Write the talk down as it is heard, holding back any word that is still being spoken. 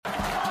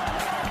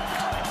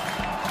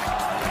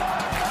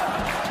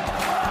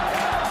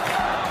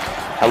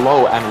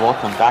Hello and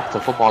welcome back to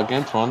Football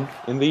Gantron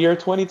in the year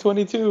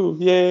 2022.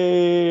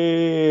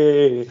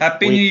 Yay!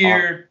 Happy New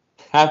Year!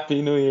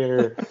 Happy New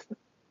Year!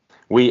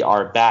 We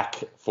are back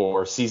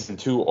for season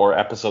 2 or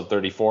episode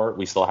 34.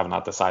 We still have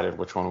not decided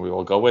which one we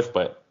will go with,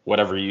 but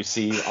whatever you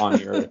see on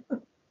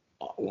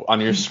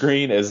your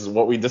screen is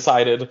what we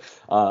decided.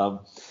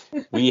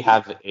 We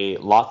have a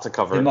lot to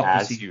cover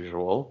Democracy. as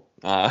usual.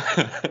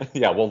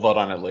 Yeah, we'll vote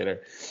on it later.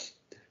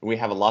 We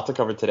have a lot to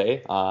cover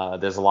today.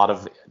 There's a lot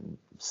of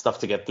stuff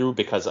to get through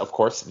because, of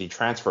course, the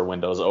transfer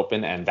window is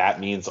open, and that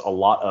means a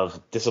lot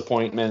of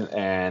disappointment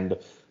and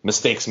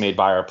mistakes made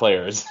by our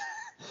players.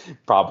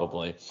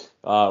 Probably.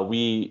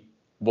 We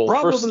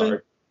will first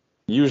start,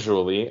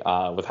 usually,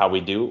 with how we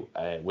do,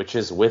 which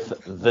is with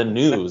the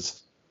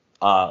news.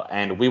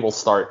 And we will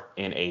start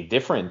in a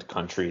different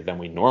country than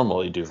we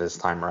normally do this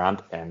time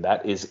around, and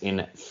that is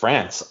in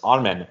France.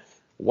 Armen,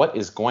 what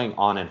is going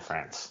on in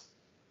France?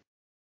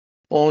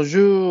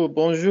 Bonjour.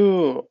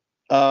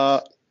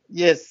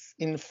 Yes,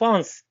 in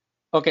France.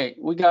 Okay,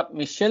 we got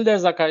Michel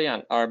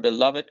Derzakarian, our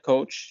beloved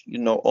coach. You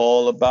know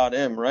all about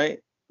him, right?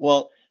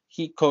 Well,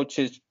 he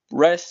coaches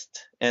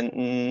Brest, and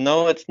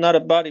no, it's not a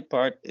body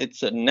part.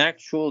 It's an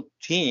actual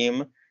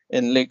team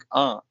in Ligue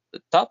 1,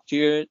 the top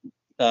tier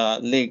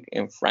league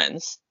in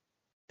France.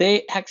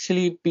 They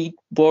actually beat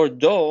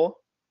Bordeaux,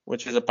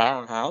 which is a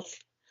powerhouse,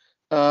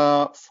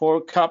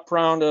 for cup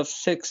round of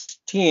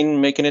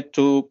 16, making it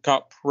to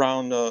cup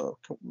round of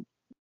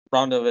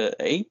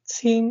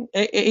 18,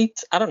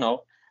 8. I don't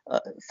know.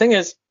 Thing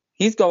is,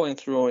 he's going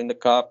through in the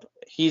cup.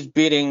 He's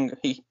beating.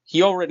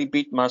 He already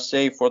beat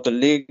Marseille for the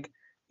league.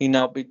 He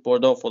now beat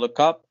Bordeaux for the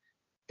cup.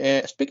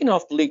 Speaking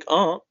of Ligue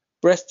 1,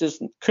 Brest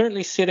is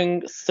currently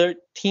sitting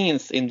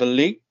 13th in the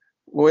league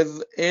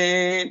with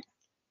a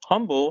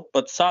humble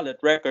but solid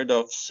record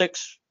of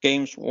 6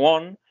 games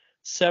won,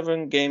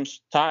 7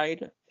 games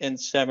tied, and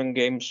 7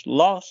 games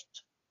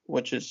lost,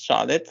 which is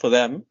solid for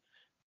them.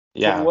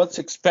 Yeah. For what's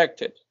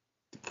expected.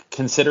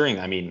 Considering,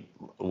 I mean,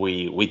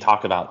 we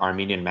talk about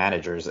Armenian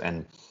managers,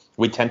 and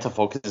we tend to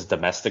focus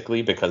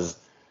domestically because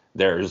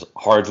there's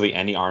hardly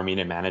any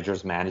Armenian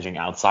managers managing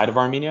outside of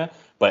Armenia.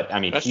 But I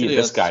mean,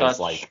 this guy is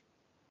like,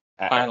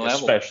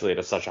 especially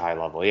at such a high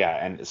level, yeah.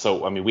 And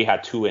so, I mean, we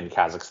had 2 in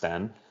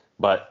Kazakhstan,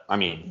 but I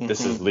mean,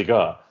 this is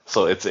Liga,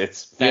 so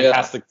it's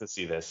fantastic to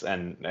see this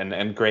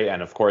and great.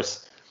 And of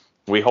course,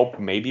 we hope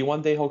maybe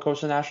one day he'll coach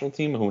the national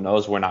team. Who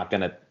knows? We're not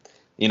gonna.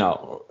 He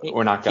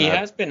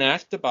has been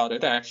asked about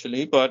it,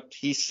 actually, but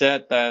he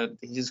said that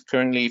he's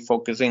currently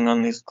focusing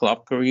on his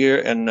club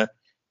career, and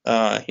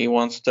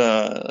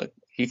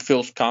he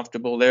feels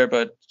comfortable there,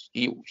 but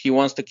he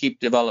wants to keep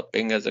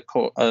developing as a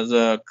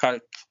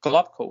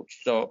club coach.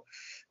 So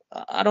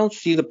I don't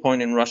see the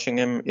point in rushing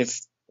him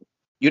if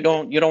you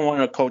don't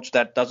want a coach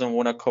that doesn't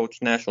want to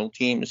coach national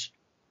teams.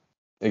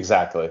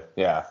 Exactly,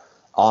 yeah.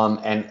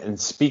 And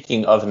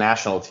speaking of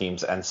national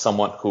teams and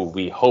someone who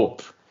we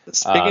hope.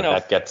 Speaking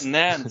of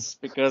Nantes,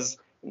 because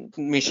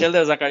Michel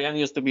Derzakarian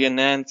used to be a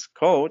Nantes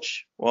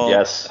coach. Well,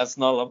 yes. That's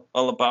not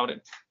all about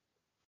it.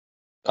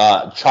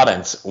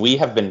 Chadens, we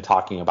have been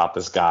talking about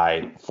this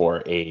guy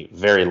for a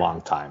very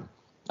long time.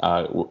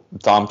 So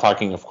I'm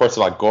talking, of course,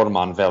 about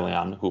Gorman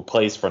Velian, who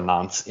plays for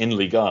Nantes in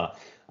Liga.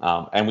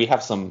 And we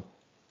have some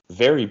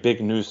very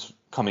big news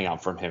coming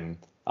out from him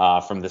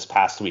from this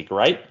past week,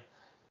 right?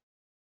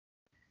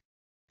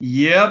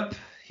 Yep,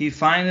 he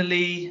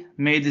finally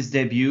made his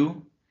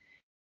debut.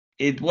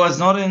 It was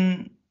not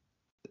in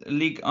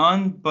Ligue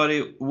 1, but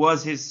it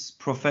was his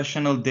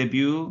professional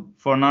debut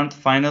for Nantes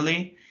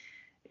finally.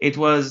 It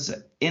was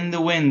in the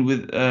win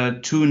with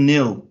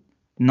 2-0.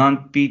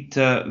 Nantes beat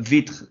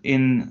Vitre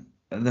in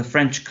the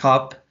French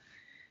Cup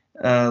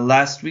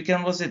last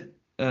weekend, was it?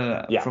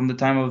 From the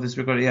time of this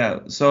record, yeah.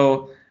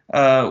 So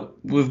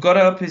we've got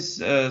up his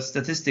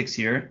statistics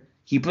here.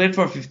 He played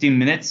for 15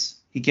 minutes.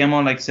 He came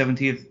on like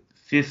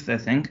 75th, I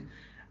think.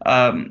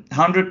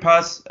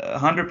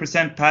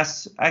 100%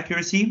 pass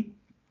accuracy.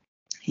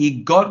 He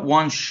got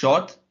 1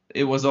 shot.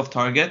 It was off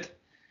target.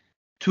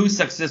 2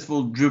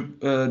 successful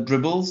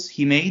dribbles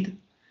he made.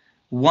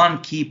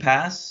 1 key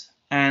pass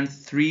and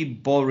 3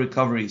 ball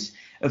recoveries.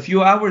 A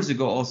few hours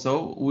ago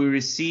also, we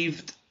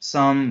received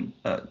some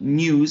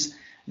news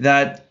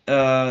that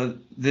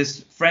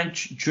this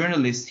French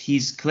journalist,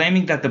 he's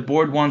claiming that the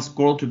board wants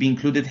Gol to be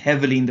included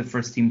heavily in the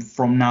first team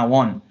from now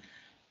on.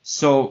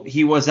 So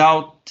he was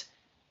out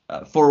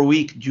for a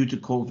week due to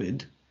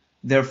COVID.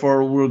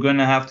 Therefore, we're going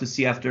to have to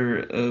see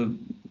after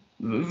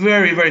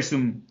very, very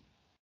soon.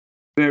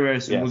 Very,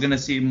 very soon. Yes. We're going to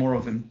see more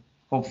of him,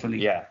 hopefully.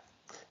 Yeah.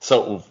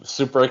 So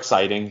super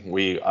exciting.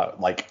 We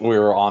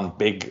were on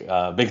big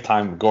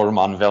time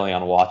Gorman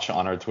Velian watch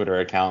on our Twitter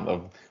account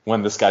of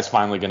when this guy's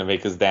finally going to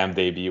make his damn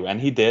debut,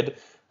 and he did.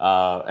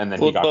 And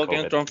then he got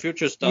COVID. Football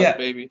Future Stars,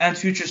 baby. And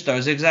Future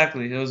Stars,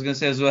 exactly. I was going to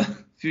say as well,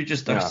 Future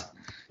Stars. Yeah.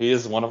 He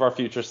is one of our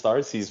future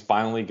stars. He's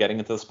finally getting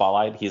into the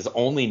spotlight. He's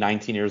only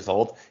 19 years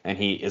old, and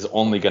he is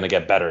only going to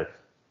get better.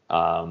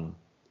 And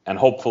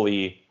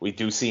hopefully we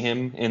do see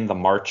him in the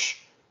March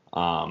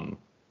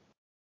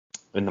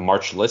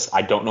list.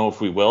 I don't know if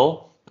we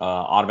will,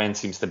 Ottoman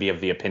seems to be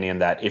of the opinion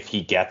that if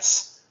he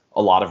gets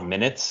a lot of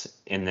minutes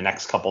in the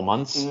next couple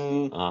months,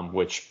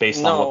 which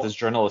based on what No, this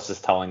journalist is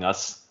telling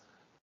us,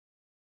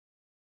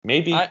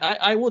 maybe.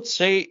 I would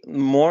say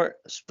more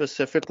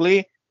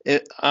specifically,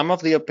 I'm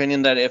of the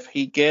opinion that if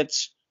he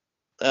gets,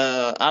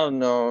 I don't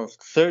know,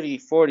 30,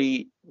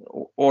 40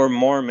 or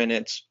more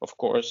minutes, of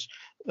course,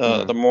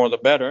 the more the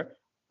better,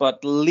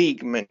 but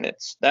league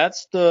minutes,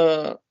 that's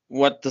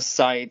what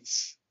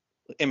decides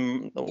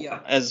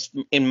as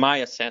in my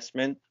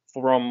assessment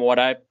from what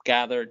I've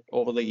gathered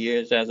over the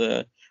years as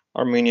a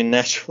Armenian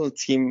national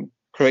team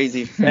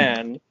crazy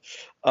fan.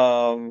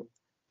 um,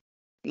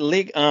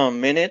 League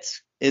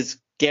minutes is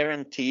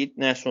guaranteed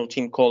national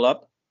team call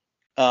up.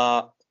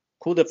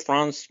 Coup de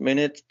France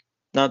minutes,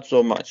 not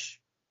so much.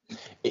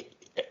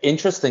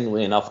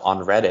 Interestingly enough,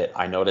 on Reddit,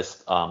 I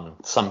noticed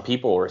some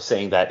people were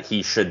saying that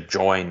he should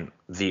join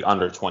the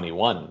under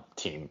 21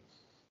 team.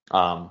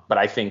 But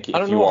I think I if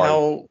don't you know are,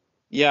 how.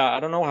 Yeah, I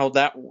don't know how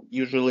that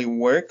usually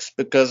works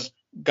because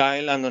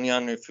Guy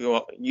Landonian, if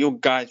you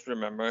guys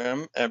remember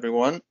him,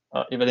 everyone,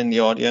 even in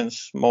the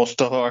audience,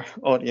 most of our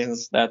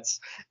audience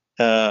that's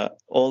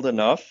old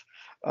enough.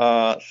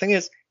 Thing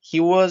is, he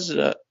was,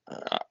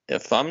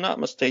 if I'm not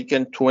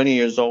mistaken, 20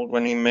 years old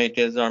when he made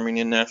his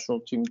Armenian national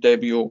team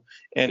debut,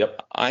 and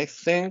yep, I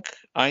think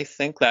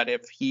that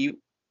if he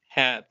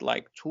had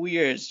like 2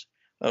 years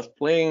of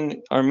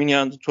playing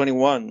Armenia under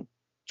 21,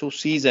 2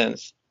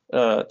 seasons,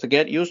 to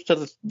get used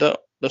to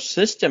the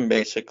system,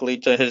 basically,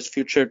 to his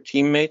future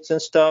teammates and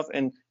stuff,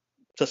 and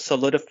to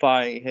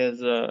solidify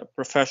his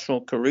professional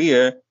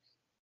career,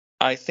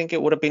 I think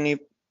it would have been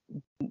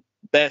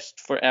best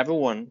for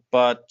everyone.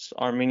 But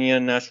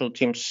Armenian national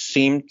team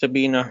seemed to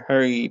be in a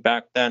hurry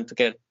back then to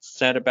get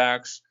center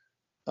backs,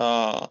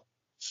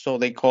 so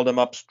they called him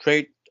up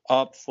straight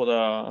up for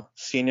the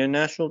senior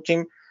national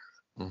team.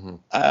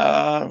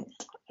 Uh,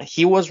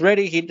 he was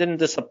ready. He didn't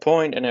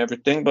disappoint and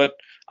everything, but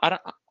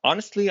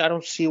honestly, I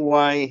don't see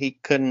why he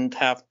couldn't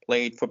have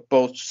played for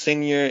both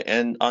senior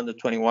and under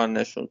 21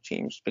 national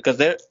teams because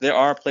there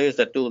are players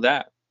that do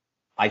that.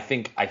 I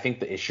think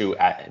the issue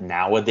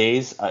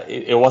nowadays,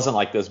 it wasn't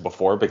like this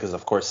before because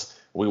of course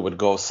we would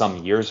go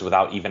some years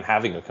without even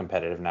having a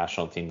competitive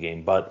national team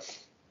game, but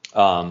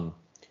um,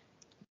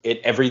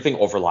 everything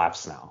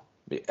overlaps now.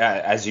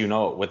 As you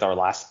know, with our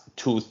last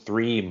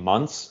 2-3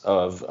 months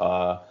of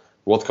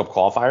World Cup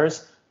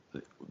qualifiers,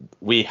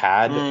 we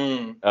had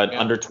an Yeah,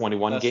 under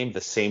 21 that's game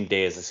the same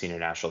day as the senior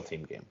national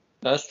team game.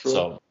 that's true.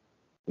 So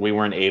we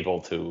weren't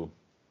able to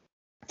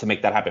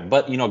make that happen.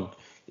 But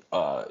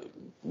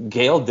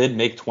Gale did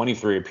make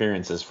 23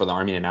 appearances for the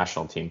Armenian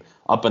national team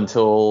up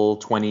until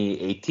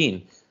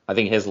 2018. I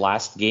think his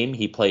last game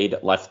he played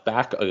left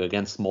back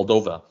against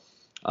Moldova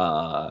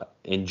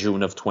in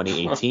June of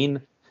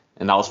 2018,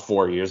 and that was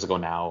 4 years ago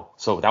now.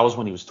 So that was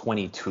when he was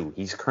 22.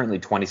 He's currently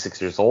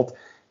 26 years old.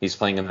 He's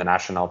playing in the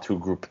National 2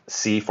 Group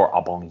C for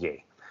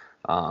Abonye.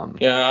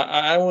 Yeah,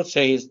 I would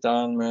say he's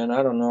done, man.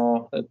 I don't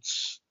know.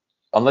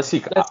 Unless he,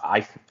 That's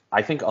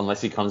I think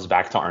unless he comes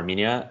back to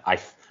Armenia,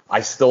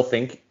 I still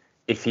think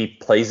if he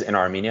plays in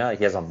Armenia,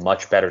 he has a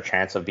much better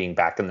chance of being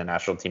back in the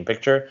national team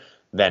picture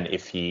than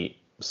if he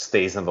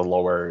stays in the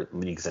lower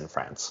leagues in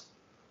France.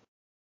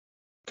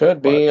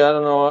 could But be. I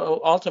don't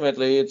know.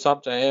 Ultimately, it's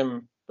up to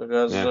him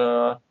because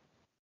yeah,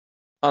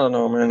 I don't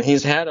know, man.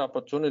 He's had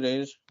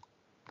opportunities.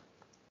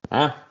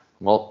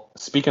 well,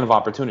 speaking of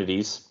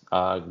opportunities,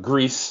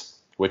 Greece,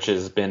 which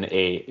has been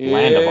a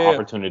land of Yeah.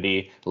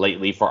 opportunity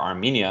lately for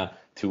Armenia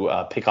to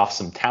pick off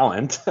some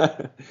talent,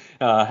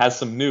 has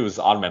some news.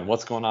 Ottoman,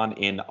 what's going on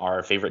in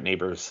our favorite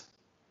neighbors?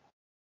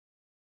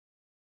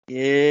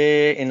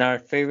 Yeah, in our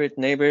favorite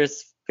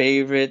neighbor's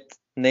favorite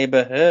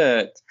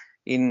neighborhood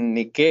in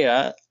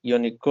Nicaea,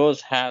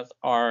 Ionikos has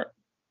our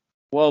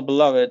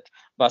well-beloved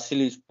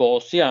Vasilis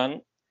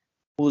Bolsian,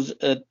 who's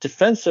a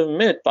defensive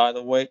mid, by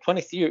the way,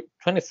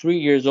 23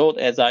 years old,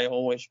 as I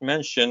always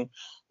mention,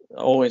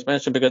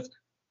 because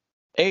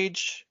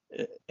age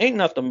ain't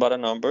nothing but a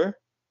number.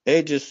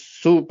 Age is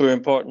super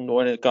important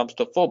when it comes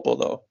to football,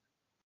 though.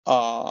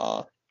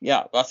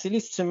 Yeah,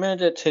 Vasilis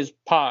cemented his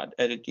pod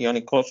at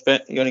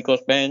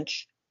Ionikos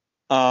bench.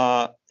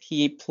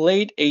 He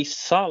played a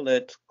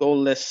solid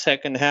goalless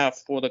second half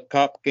for the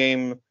cup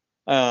game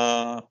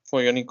for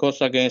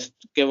Ionikos against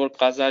Gevor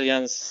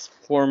Kazaryan's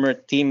former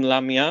team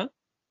Lamia,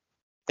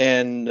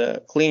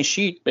 and clean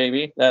sheet,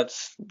 baby.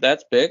 That's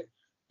big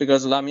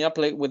because Lamia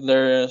played with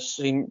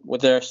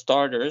their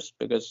starters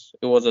because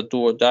it was a do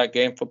or die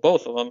game for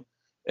both of them.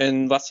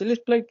 And Vasilis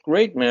played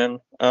great, man.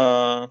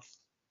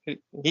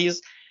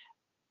 He's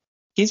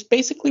he's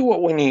basically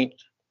what we need.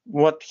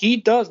 What he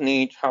does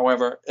need,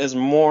 however, is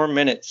more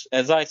minutes.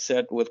 As I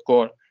said with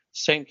Gore,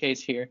 same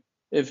case here.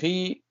 If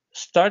he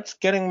starts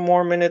getting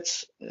more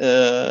minutes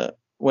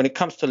when it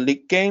comes to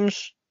league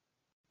games,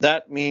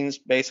 that means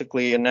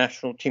basically a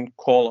national team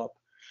call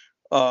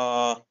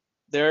up.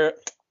 There,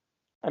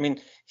 I mean,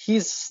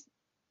 he's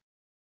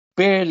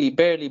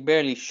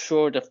barely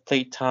short of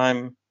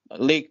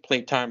league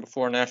playtime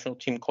before a national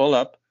team call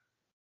up.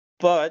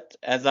 But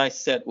as I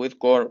said with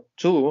Gore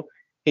too,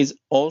 he's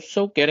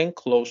also getting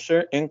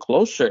closer and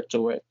closer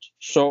to it.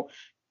 So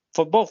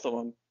for both of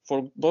them,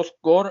 for both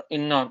Gor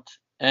in Nantes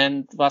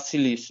and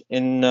Vasilis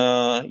in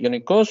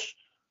Ionikos,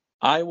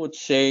 I would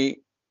say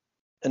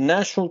a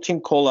national team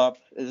call-up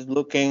is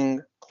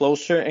looking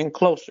closer and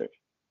closer.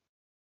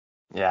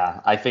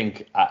 Yeah, I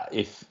think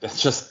if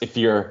it's just if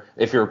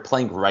you're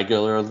playing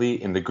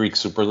regularly in the Greek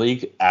Super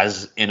League,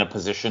 as in a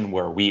position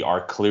where we are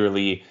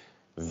clearly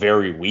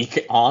very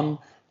weak on,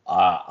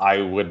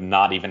 I would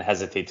not even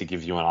hesitate to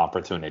give you an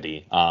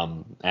opportunity.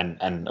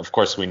 And of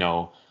course we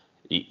know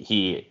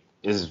he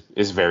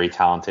is very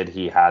talented.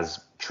 He has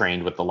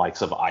trained with the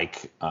likes of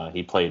Ike.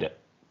 He played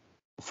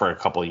for a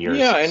couple of years,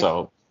 Yeah,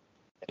 so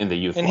in the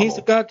youth and level. he's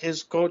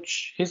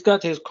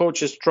got his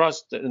coach's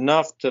trust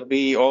enough to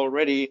be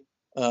already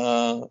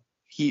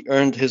he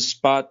earned his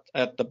spot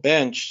at the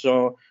bench.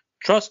 So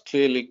coach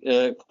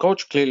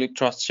clearly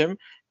trusts him.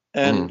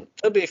 And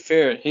to be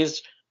fair,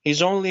 he's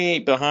only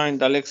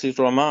behind Alexis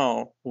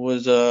Romao, who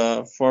was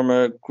a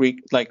former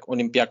Greek like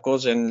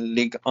Olympiacos and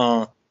Ligue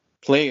 1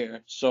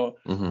 player. So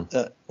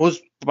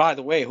who's by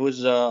the way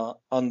who's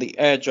on the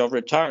edge of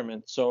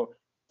retirement. So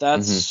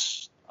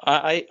that's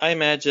I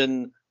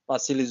imagine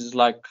Vasilis is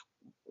like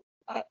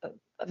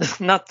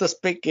not to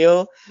speak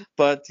ill,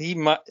 but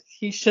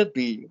he should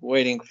be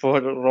waiting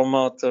for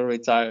Roma to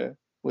retire.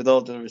 With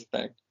all due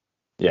respect,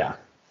 Yeah.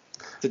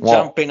 to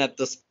jump in at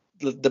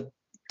the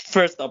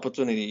first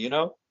opportunity, you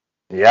know.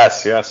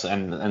 Yes.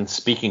 And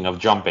speaking of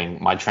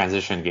jumping, my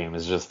transition game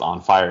is just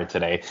on fire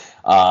today.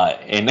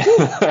 In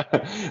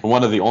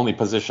one of the only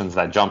positions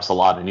that jumps a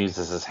lot and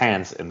uses his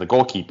hands in the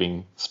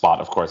goalkeeping spot,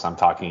 of course, I'm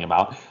talking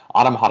about.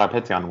 Adam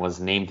Harapetyan was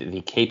named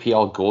the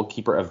KPL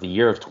Goalkeeper of the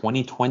Year of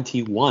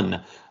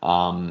 2021.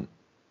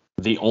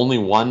 The only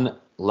one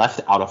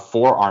left out of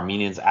 4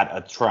 Armenians at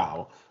a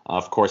Atrao.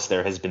 Of course,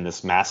 there has been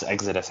this mass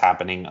exodus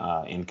happening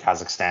in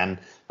Kazakhstan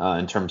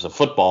in terms of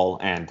football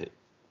and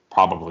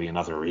probably in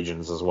other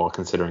regions as well,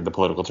 considering the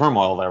political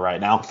turmoil there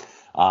right now.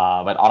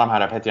 But Adam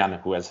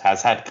Harapetyan, who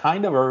has had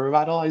kind of a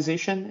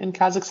revitalization in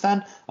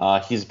Kazakhstan,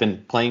 he's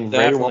been playing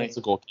very well as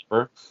a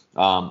goalkeeper.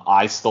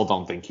 I still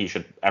don't think he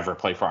should ever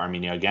play for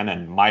Armenia again,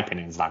 and my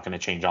opinion is not going to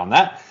change on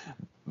that.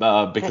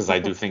 Because I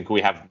do think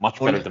we have much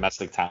better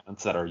domestic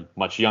talents that are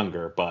much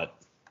younger, but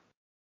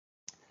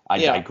I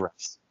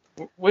digress.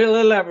 We'll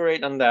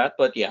elaborate on that,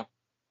 but yeah.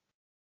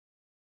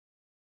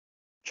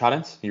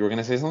 Chadens, you were going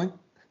to say something?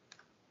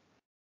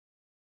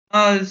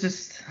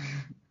 It's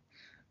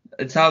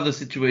how the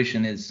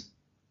situation is.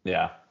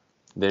 Yeah,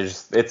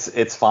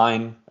 it's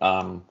fine.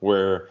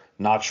 We're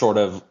not short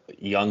of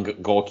young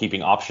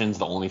goalkeeping options.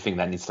 The only thing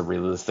that needs to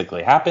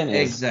realistically happen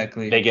is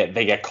they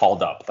get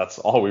called up. That's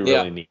all we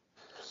really need.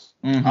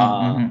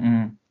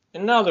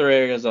 In other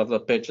areas of the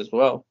pitch as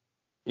well.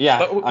 Yeah,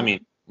 but I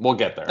mean, we'll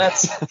get there.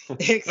 That's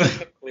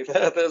exactly.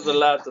 There's a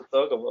lot to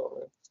talk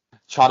about.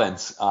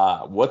 Chadens,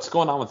 what's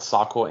going on with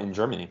Sako in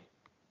Germany?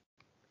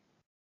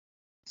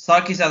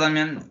 Sakis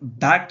Adamian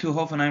back to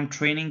Hoffenheim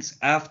trainings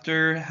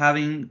after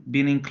having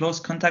been in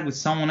close contact with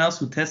someone else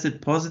who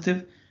tested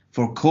positive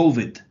for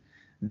COVID.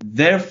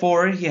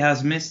 Therefore, he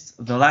has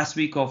missed the last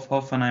week of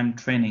Hoffenheim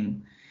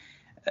training.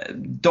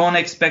 Don't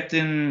expect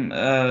him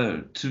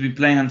to be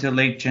playing until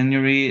late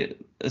January,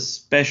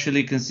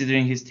 especially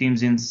considering his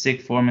team's in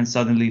sick form and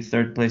suddenly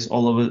third place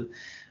all of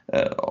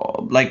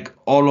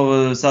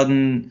a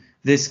sudden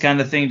this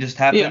kind of thing just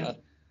happened. Yeah,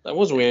 that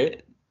was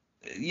weird.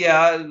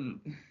 Yeah.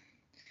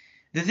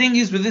 The thing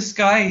is with this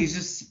guy, he's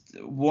just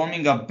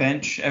warming up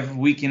bench every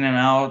week in and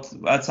out.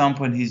 At some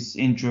point he's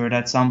injured.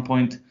 At some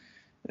point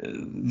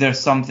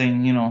there's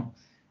something, you know.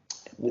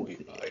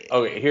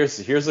 Okay,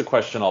 here's a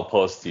question I'll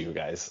pose to you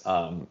guys.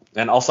 And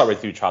I'll start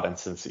with you, Chadin,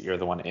 since you're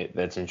the one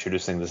that's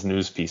introducing this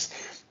news piece.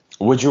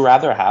 Would you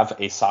rather have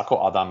a Sako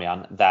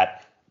Adamian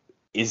that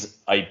is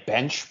a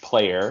bench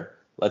player,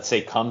 let's say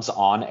comes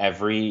on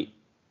every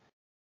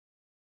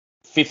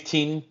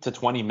 15 to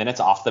 20 minutes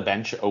off the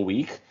bench a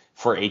week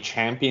for a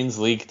Champions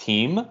League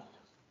team,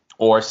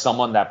 or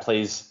someone that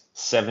plays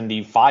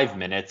 75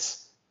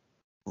 minutes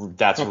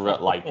that's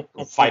like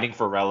fighting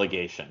for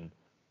relegation?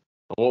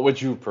 What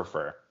would you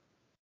prefer?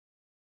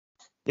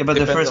 Yeah, but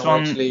the first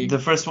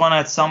one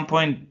at some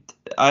point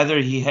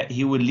either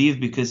he would leave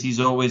because he's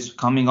always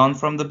coming on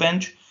from the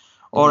bench,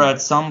 or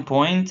at some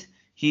point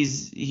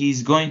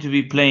he's going to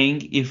be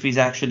playing if he's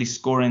actually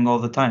scoring all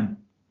the time.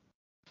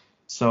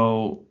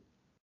 So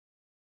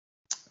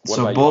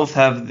both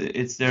have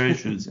it's their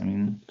issues. I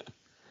mean,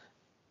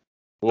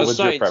 what would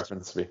your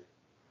preference be?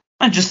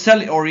 And just sell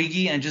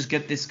Origi and just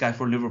get this guy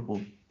for Liverpool.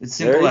 It's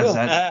simple as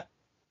that.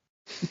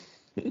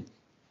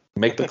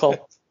 Make the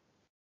call.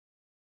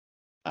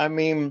 I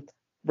mean,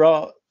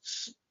 bro,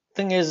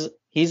 thing is,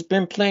 he's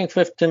been playing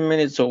 15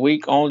 minutes a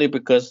week only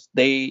because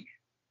they're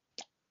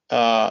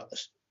not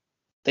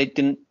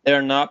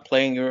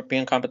playing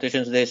European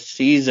competitions this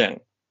season.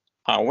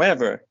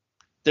 However,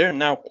 they're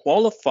now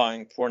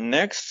qualifying for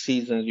next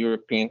season's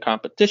European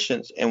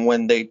competitions, and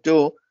when they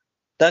do,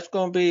 that's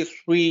going to be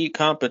 3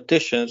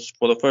 competitions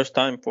for the first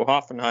time for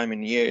Hoffenheim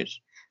in years.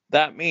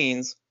 That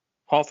means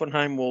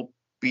Hoffenheim will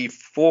be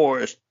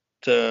forced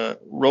to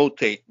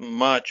rotate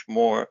much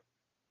more.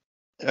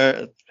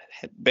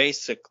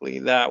 Basically,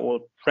 that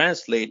will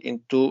translate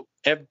into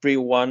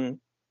everyone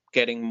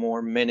getting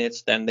more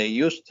minutes than they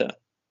used to,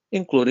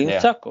 including Yeah.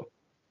 Sako.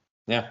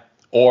 Yeah.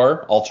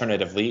 Or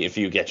alternatively, if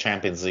you get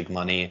Champions League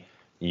money,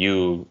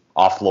 you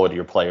offload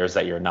your players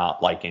that you're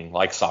not liking,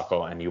 like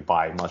Sako, and you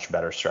buy much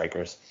better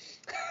strikers,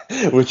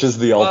 which is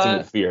the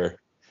ultimate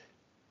fear.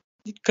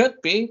 It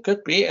could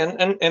be,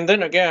 and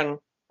then again,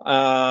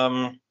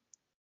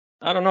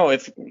 I don't know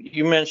if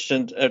you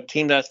mentioned a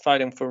team that's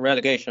fighting for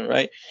relegation,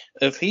 right?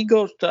 If he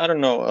goes to, I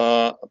don't know,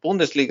 a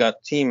Bundesliga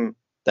team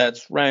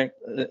that's ranked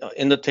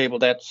in the table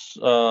that's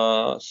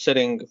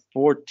sitting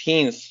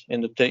 14th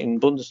in the in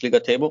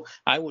Bundesliga table,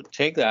 I would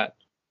take that.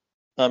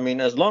 I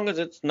mean, as long as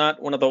it's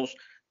not one of those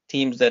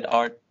teams that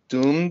are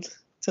doomed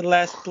to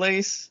last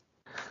place,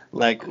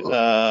 like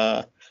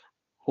who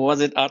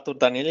was it, Arthur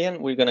Danilian?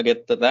 We're gonna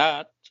get to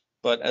that.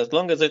 But as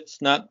long as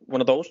it's not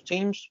one of those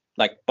teams,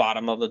 like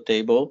bottom of the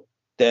table,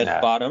 dead Yeah.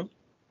 bottom,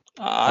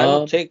 I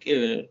would take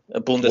a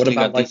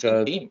Bundesliga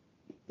decent team.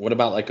 What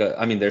about like a?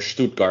 I mean, there's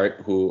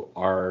Stuttgart who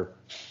are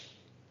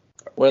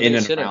Where in they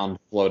and sitting? around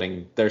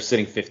floating. They're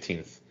sitting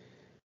 15th.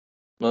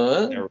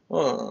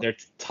 Uh, They're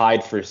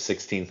tied for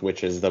 16th,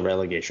 which is the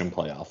relegation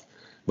playoff.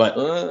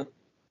 But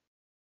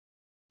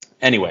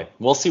anyway,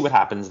 we'll see what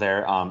happens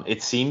there.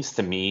 It seems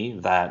to me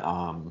that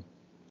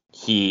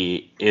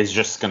he is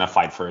just gonna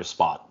fight for his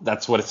spot.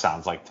 That's what it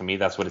sounds like to me.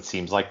 That's what it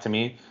seems like to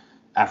me.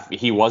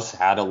 He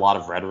had a lot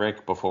of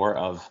rhetoric before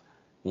of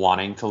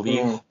wanting to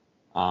leave,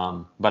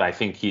 but I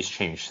think he's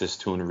changed his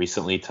tune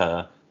recently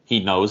to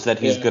he knows that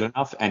he's good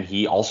enough, and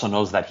he also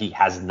knows that he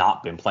has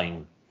not been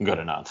playing good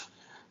enough.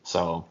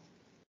 So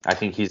I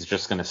think he's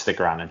just gonna stick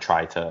around and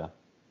try to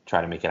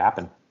make it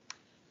happen.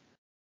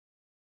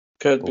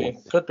 could be.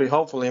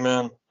 Hopefully,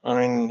 man.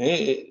 I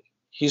mean,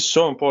 he's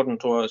so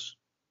important to us.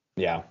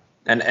 Yeah.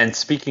 And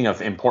speaking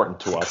of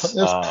important to us,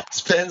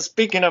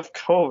 speaking of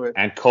COVID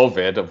and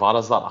COVID,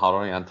 Varazdat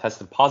Haroyan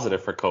tested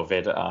positive for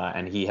COVID,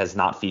 and he has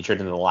not featured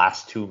in the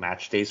last 2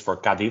 match days for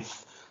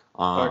Cadiz.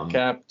 Our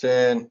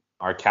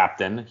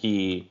captain,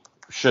 he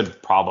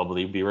should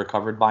probably be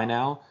recovered by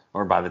now,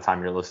 or by the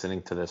time you're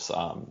listening to this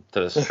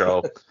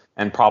show,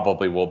 and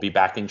probably will be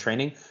back in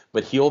training.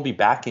 But he'll be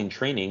back in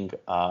training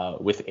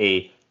with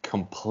a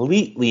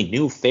completely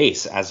new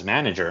face as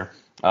manager.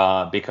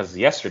 Because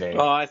yesterday.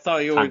 Oh, I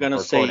thought you were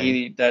gonna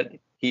say that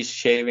he's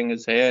shaving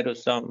his head or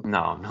something.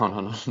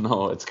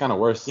 No. It's kind of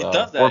worse. He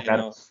does that, you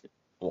know.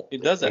 He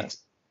does that.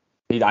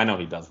 I know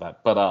he does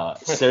that. But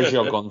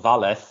Sergio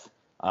Gonzalez,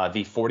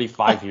 the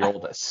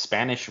 45-year-old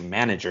Spanish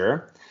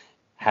manager,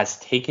 has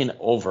taken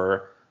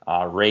over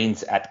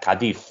reins at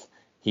Cadiz.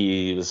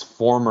 He was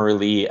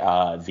formerly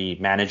the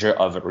manager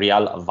of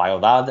Real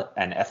Valladolid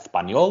and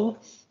Espanyol,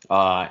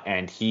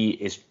 and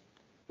he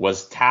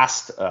was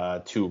tasked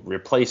to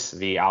replace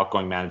the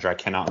outgoing manager. I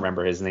cannot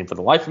remember his name for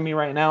the life of me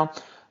right now.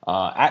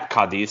 At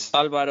Cadiz.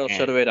 Álvaro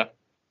Cervera.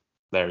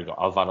 There we go.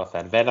 Álvaro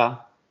Cervera.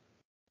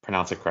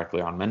 Pronounce it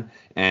correctly, Armin.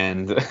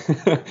 And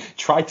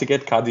try to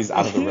get Cadiz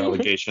out of the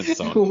relegation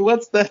zone.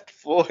 What's that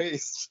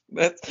voice?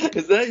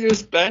 Is that your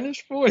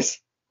Spanish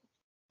voice?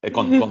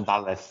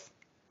 Gonzalez.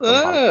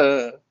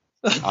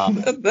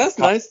 That's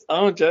nice. I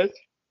don't judge.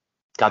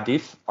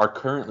 Cadiz are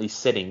currently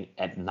sitting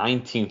at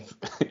 19th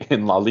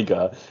in La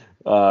Liga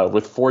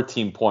with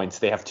 14 points.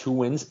 They have 2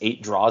 wins,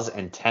 8 draws,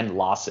 and 10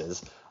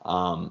 losses.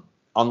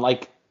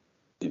 Unlike,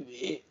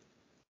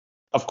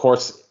 of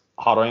course,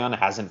 Haroyan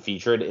hasn't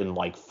featured in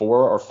like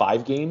 4 or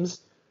 5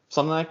 games,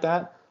 something like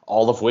that,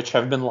 all of which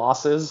have been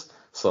losses.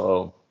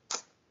 So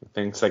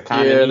things that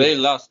kind of they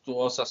lost to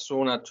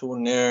Osasuna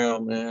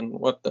 2-0, man.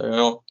 What the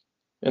hell?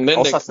 And then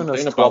Osasuna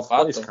they is 12th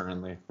place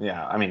currently.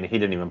 Yeah, I mean, he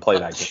didn't even play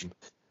that game.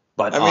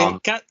 But I mean,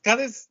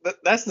 Cadiz,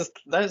 that's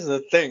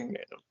the thing.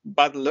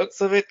 By the looks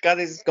of it,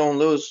 Cadiz is going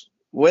to lose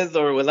with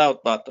or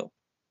without Bato.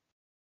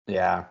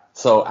 Yeah.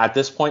 So at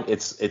this point,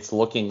 it's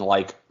looking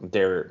like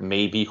there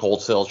may be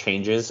wholesale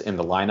changes in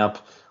the lineup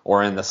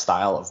or in the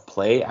style of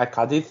play at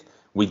Cadiz.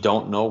 We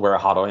don't know where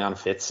Haroyan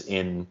fits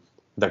in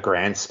the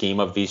grand scheme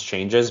of these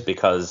changes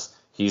because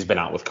he's been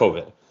out with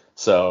COVID.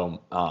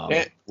 So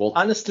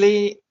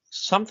honestly,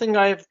 something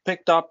I've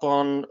picked up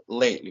on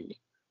lately,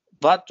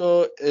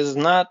 Bato is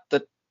not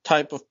the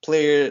type of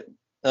player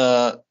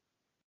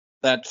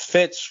that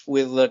fits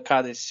with the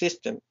Cadiz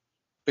system,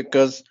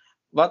 because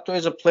Bato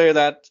is a player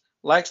that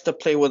likes to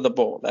play with the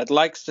ball, that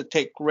likes to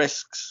take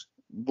risks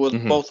with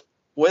both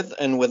with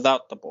and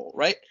without the ball,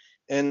 right?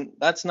 And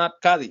that's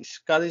not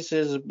Cadiz. Cadiz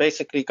is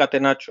basically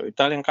Catenaccio,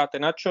 Italian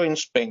Catenaccio in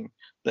Spain.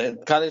 The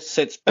Cadiz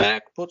sits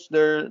back, puts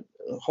their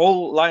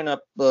whole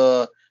lineup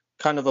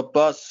kind of a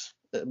bus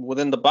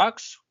within the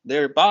box,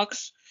 their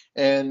box,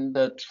 and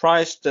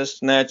tries to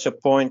snatch a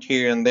point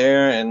here and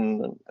there,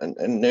 and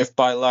if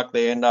by luck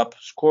they end up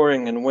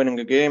scoring and winning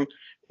the game,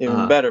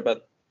 even better.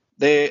 But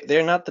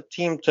they're not the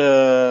team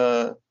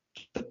to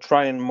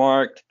try and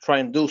mark, try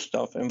and do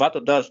stuff, and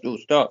Vato does do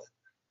stuff.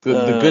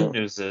 The good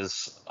news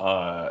is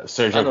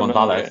Sergio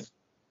Gonzalez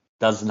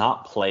does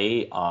not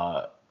play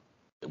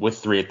with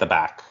three at the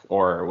back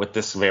or with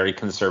this very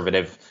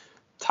conservative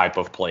type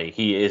of play.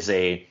 He is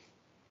a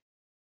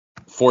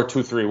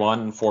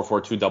 4-2-3-1,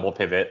 4-4-2 double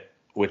pivot,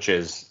 which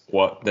is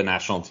what the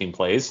national team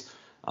plays.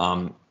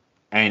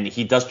 And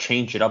he does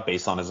change it up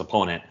based on his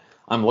opponent.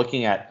 I'm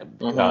looking at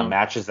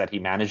matches that he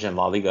managed in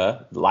La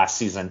Liga last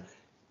season.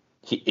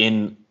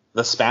 In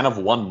the span of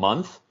 1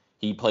 month,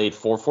 he played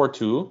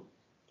 4-4-2,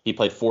 he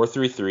played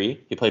 4-3-3,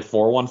 he played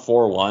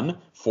 4-1-4-1,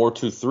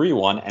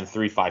 4-2-3-1, and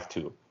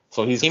 3-5-2.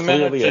 So he's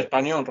clearly managed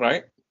Espanyol,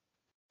 right?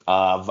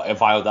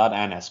 Valladolid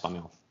and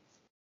Espanyol.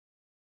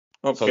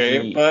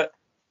 Okay, So but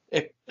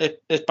if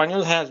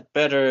Espanyol has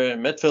better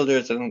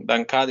midfielders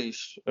than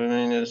Cádiz, I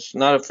mean, it's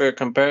not a fair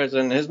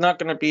comparison. He's not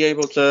going to be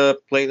able to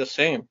play the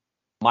same.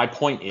 my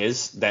point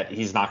is that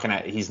he's not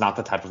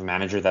the type of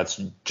manager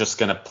that's just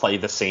gonna play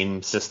the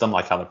same system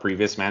like how the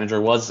previous manager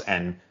was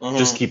and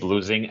just keep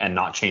losing and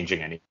not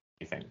changing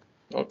anything.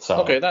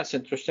 So okay, that's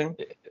interesting.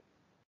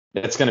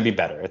 It's gonna be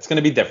better. It's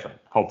gonna be different,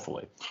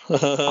 hopefully.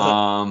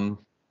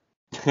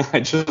 I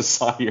just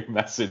saw your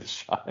message,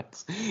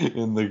 shots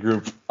in the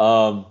group.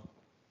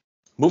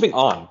 Moving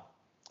on,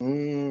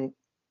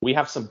 we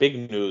have some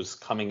big news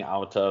coming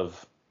out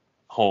of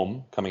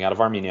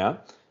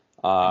Armenia.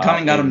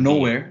 Coming out of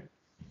nowhere.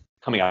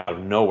 Coming out of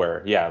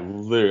nowhere, yeah,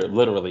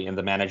 literally in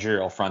the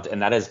managerial front,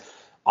 and that is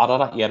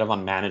Ararat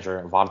Yerevan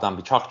manager Vardan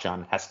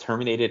Bickahchyan has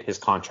terminated his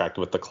contract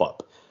with the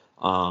club.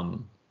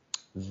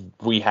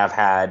 We have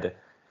had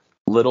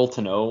little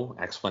to no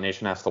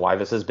explanation as to why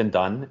this has been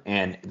done,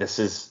 and this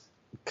is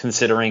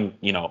considering,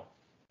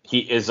 he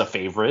is a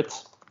favorite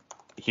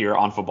here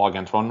on Football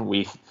Gantron.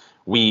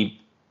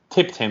 We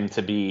tipped him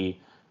to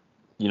be,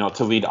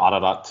 to lead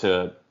Ararat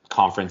to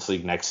Conference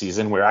League next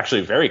season. We're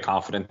actually very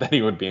confident that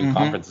he would be in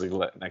Conference League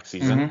next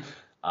season.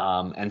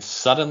 And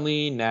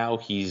suddenly now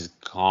he's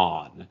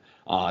gone.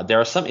 There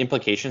are some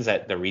implications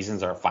that the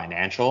reasons are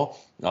financial.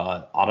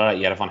 Ararat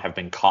Yerevan have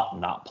been caught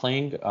not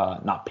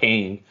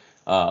paying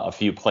a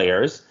few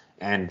players,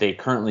 and they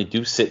currently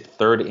do sit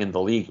third in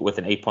the league with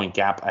an 8-point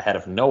gap ahead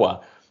of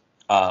Noah.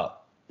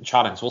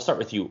 Chadens, we'll start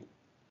with you.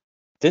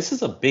 This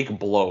is a big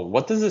blow.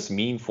 What does this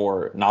mean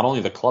for not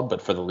only the club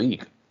but for the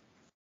league?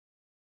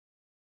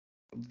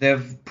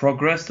 They've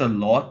progressed a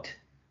lot,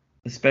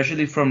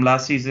 especially from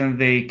last season.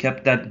 They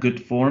kept that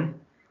good form.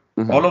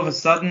 All of a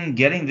sudden,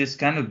 getting this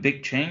kind of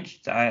big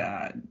change,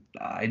 I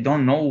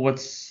don't know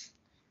what's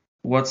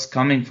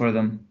coming for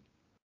them,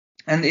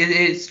 and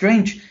it's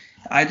strange.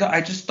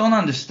 I just don't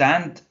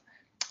understand.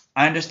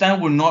 I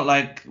understand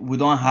we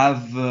don't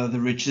have the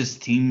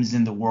richest teams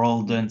in the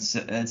world and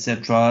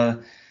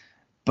etc.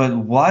 But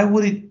why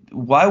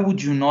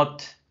would you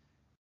not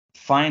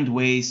find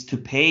ways to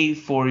pay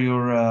for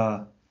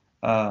your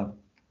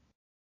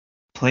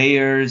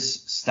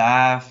players,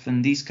 staff,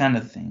 and these kind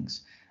of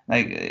things?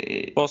 Like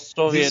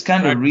these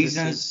kind of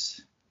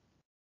reasons.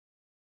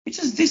 It's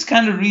just these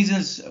kind of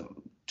reasons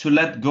to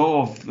let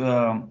go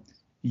of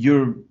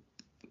your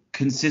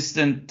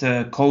consistent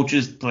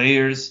coaches,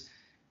 players.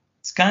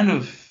 It's kind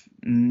of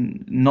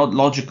not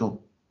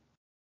logical.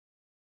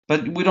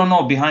 But we don't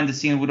know behind the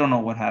scenes. We don't know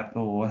what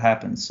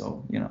happens.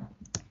 So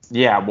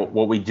Yeah,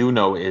 what we do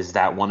know is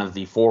that one of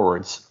the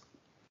forwards,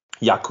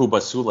 Yakuba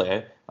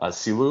Silu,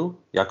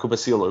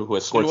 who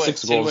has scored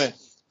 6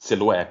 goals.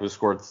 Silhouette, who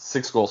scored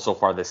 6 goals so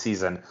far this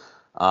season.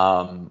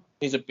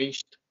 He's a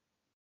beast.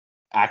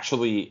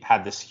 Actually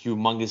had this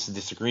humongous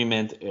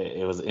disagreement.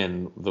 It was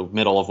in the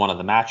middle of one of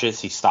the matches.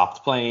 He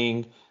stopped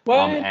playing,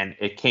 and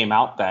it came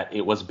out that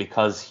it was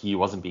because he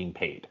wasn't being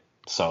paid.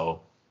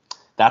 So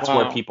that's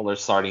where people are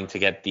starting to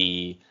get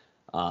the,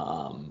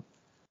 the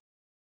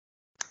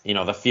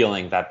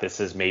feeling that this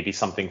is maybe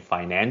something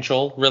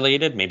financial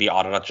related. Maybe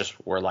Ararat just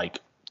were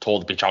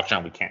told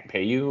Bickahchyan we can't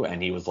pay you,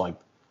 and he was like,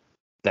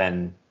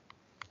 then,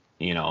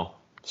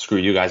 screw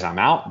you guys, I'm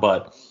out.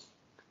 But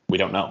we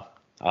don't know.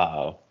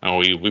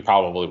 And we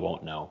probably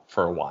won't know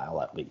for a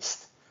while at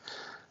least.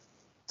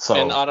 So,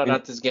 and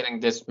Ararat is getting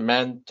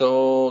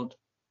dismantled.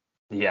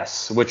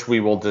 Yes, which we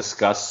will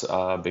discuss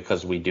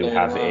because we do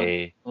have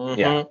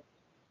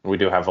we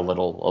do have a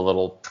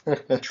little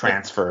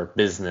transfer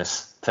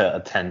business to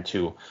attend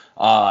to.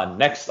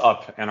 Next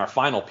up, and our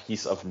final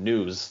piece of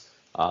news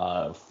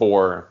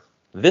for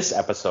this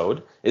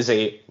episode is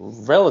a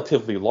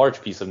relatively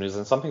large piece of news,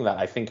 and something that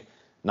I think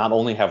not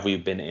only have we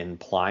been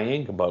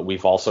implying, but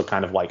we've also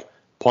kind of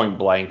point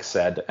blank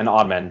said, and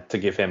Ahmed, to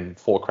give him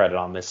full credit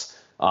on this,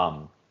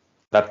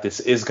 that this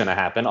is going to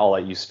happen. I'll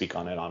let you speak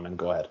on it, Ahmed.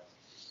 Go ahead.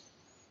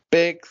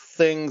 Big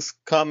things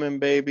coming,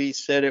 baby.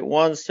 Said it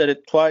once, said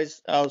it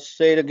twice. I'll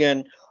say it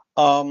again.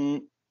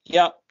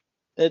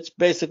 It's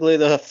basically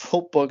the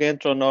Football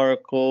Gantron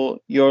article.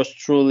 Yours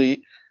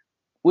truly.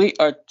 We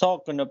are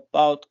talking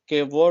about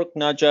Gevorg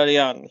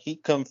Najarian. He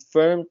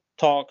confirmed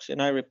talks,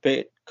 and I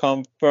repeat,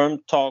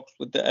 confirmed talks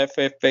with the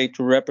FFA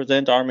to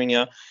represent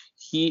Armenia.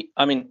 He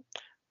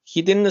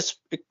didn't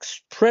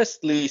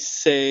expressly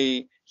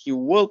say he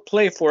will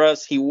play for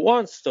us. He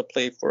wants to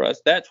play for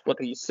us. That's what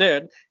he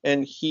said,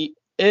 and he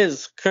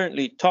is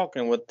currently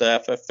talking with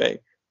the FFA.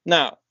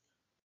 Now,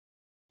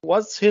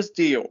 What's his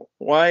deal?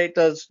 Why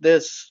does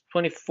this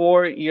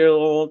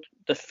 24-year-old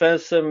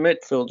defensive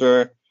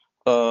midfielder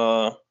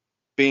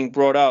being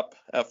brought up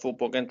at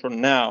Football Central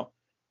now?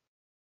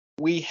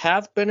 We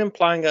have been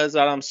implying, as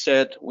Adam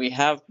said, we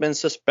have been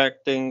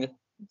suspecting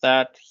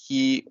that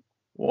he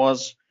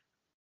was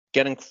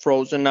getting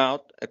frozen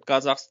out at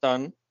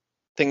Kazakhstan.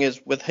 Thing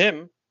is, with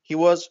him, he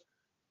was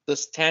the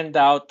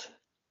standout,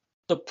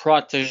 the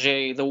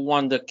protege, the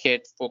wonder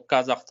kid for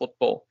Kazakh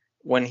football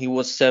when he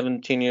was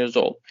 17 years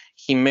old.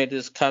 He made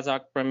his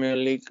Kazakh Premier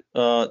League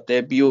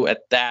debut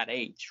at that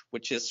age,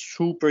 which is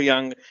super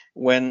young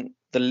when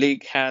the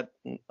league had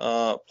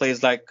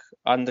players like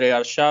Andrei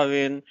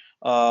Arshavin,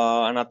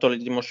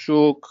 Anatoly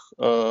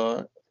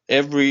Timoshuk,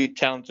 every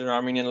talented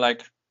Armenian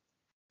like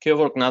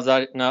Kevork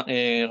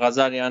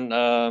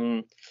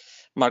Ghazarian,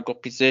 Marco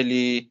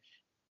Piselli.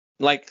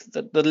 Like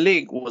the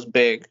league was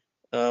big.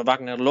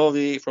 Wagner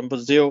Lovi from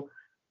Brazil.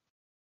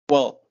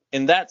 Well,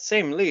 in that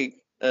same league,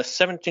 a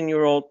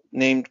 17-year-old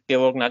named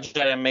Georg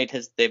Najarya made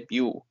his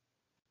debut.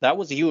 That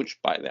was huge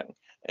by then.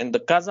 And the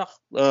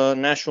Kazakh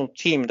national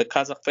team, the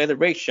Kazakh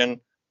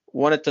Federation,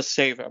 wanted to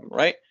save him,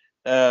 right?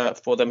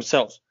 For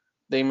themselves.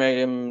 They made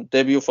him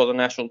debut for the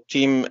national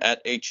team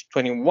at age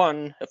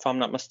 21, if I'm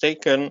not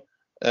mistaken.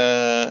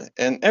 And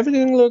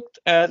everything looked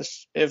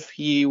as if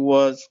he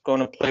was going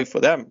to play for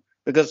them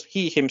because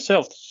he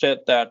himself said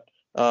that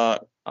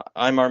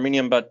I'm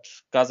Armenian, but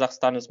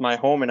Kazakhstan is my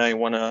home, and I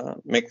want to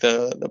make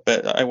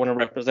I want to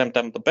represent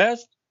them the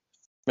best,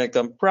 make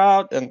them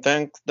proud, and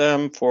thank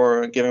them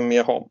for giving me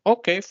a home.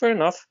 Okay, fair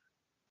enough.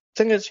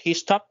 Thing is, he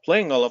stopped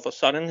playing all of a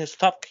sudden. He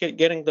stopped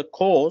getting the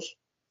calls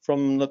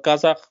from the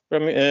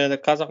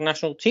Kazakh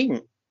national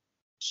team.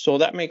 So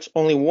that makes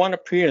only one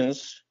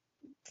appearance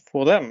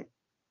for them.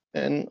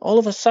 And all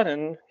of a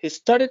sudden, he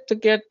started to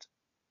get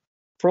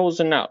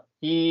frozen out.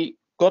 He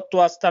got to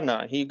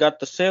Astana. He got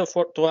the sale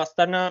to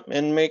Astana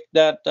and make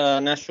that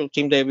national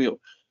team debut.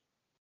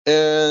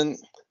 And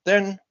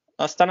then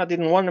Astana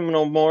didn't want him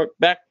no more.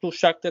 Back to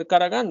Shakhtar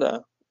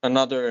Karaganda,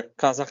 another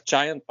Kazakh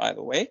giant, by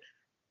the way.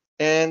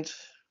 And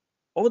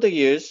over the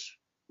years,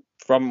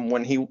 from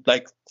when he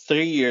like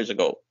 3 years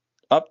ago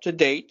up to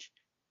date,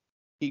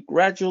 he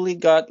gradually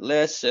got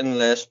less and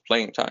less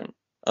playing time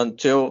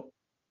until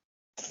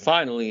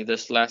finally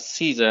this last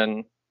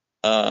season,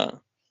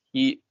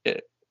 he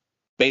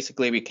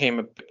basically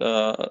became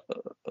a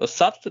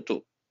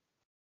substitute.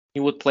 He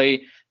would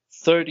play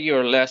 30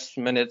 or less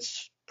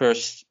minutes per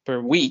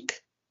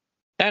week,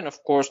 and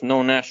of course,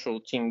 no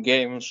national team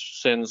games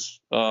since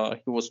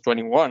he was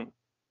 21.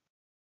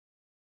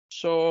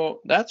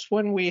 So that's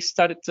when we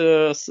started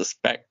to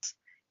suspect.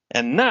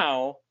 And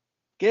now,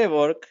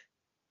 Gevorg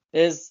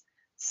is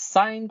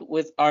signed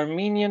with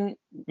Armenian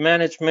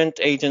management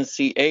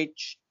agency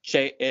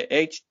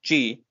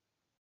HG,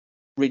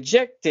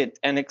 rejected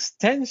an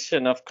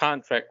extension of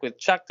contract with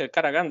Shakhtar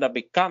Karaganda,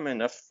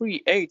 becoming a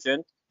free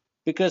agent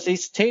because he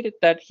stated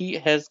that he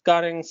has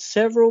gotten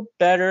several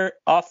better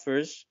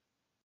offers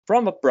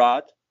from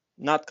abroad,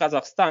 not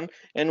Kazakhstan,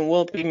 and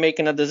will be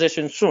making a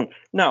decision soon.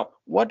 Now,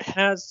 what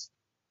has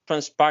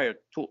transpired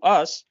to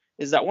us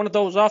is that one of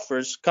those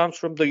offers comes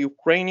from the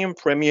Ukrainian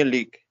Premier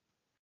League.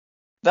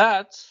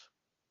 That,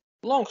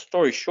 long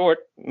story short,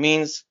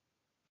 means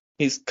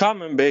he's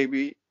coming,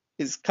 baby.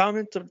 He's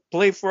coming to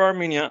play for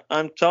Armenia,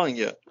 I'm telling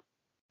you.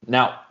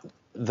 Now,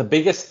 the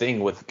biggest thing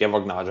with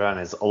Gevorg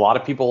Nadjan is a lot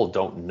of people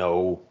don't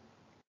know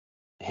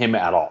him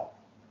at all.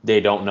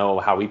 They don't know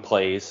how he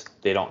plays.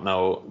 They don't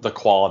know the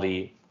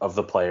quality of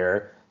the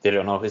player. They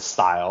don't know his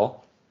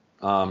style.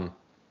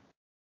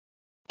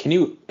 Can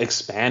you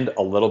expand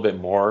a little bit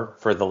more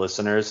for the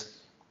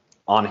listeners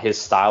on his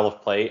style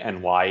of play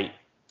and why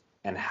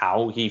and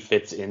how he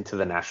fits into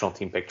the national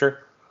team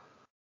picture?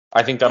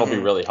 I think that'll be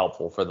really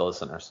helpful for the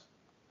listeners.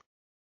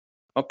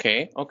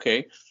 Okay.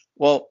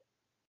 Well,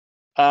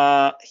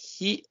 I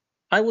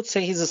would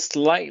say he's a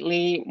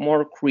slightly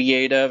more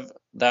creative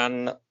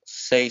than,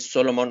 say,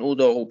 Solomon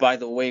Udo, who, by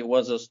the way,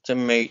 was his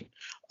teammate.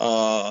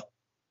 I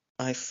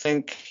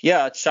think,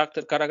 at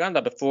Shakhtar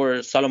Karaganda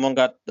before Solomon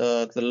got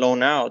the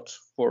loan out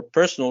for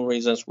personal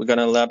reasons. We're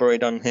gonna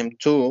elaborate on him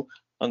too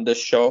on this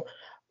show.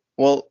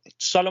 Well,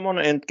 Solomon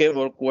and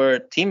Gevorg were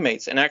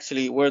teammates, and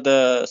actually were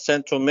the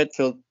central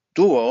midfield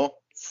duo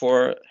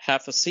for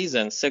half a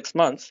season, 6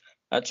 months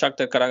at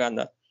Shakhtar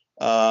Karaganda.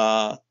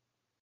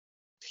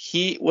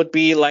 He would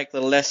be like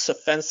the less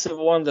offensive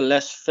one, the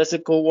less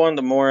physical one,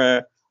 the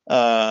more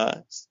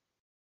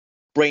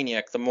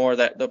brainiac, the more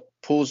that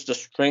pulls the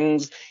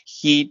strings.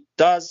 He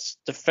does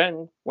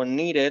defend when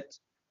needed.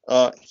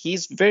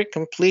 He's very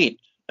complete.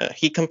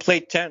 He can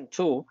play 10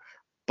 too,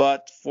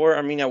 but for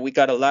Armenia, we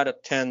got a lot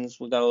of 10s.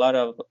 We got a lot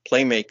of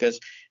playmakers.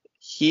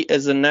 He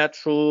is a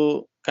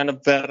natural kind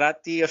of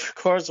Verratti, of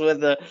course,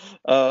 with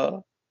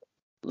a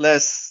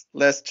less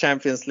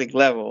Champions League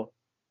level.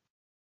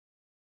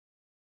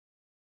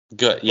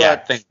 Good.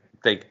 Yeah. He's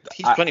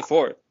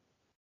 24.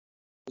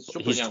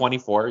 He's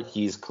 24.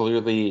 He's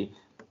clearly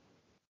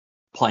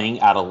playing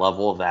at a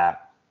level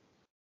that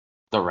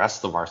the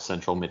rest of our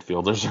central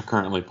midfielders are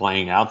currently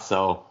playing out.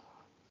 So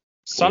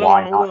why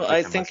Salomon not Rudel, give I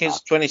him a think he's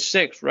shot?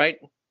 26, right?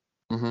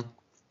 Hmm.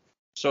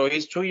 So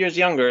he's 2 years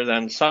younger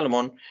than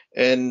Salomon,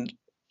 and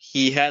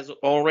he has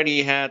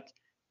already had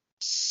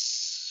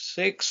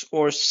 6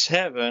 or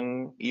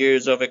 7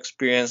 years of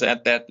experience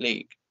at that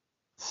league.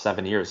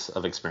 7 years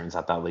of experience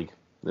at that league.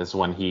 This is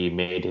when he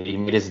made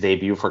his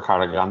debut for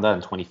Karaganda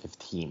in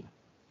 2015.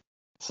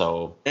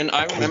 So And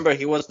I remember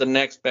he was the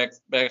next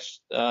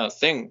best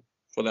thing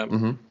for them.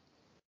 hmm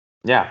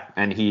yeah,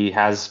 and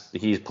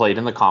he's played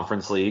in the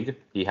Conference League.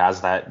 He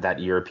has that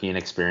European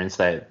experience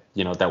that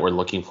that we're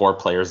looking for,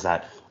 players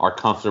that are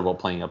comfortable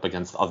playing up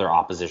against other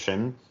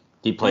opposition.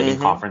 He played in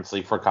Mm-hmm. Conference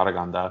League for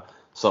Karaganda,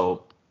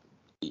 so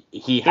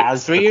he Three,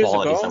 has three the years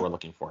qualities that ago, we're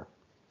looking for.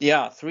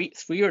 yeah,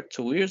 three or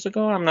 2 years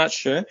ago, I'm not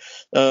sure.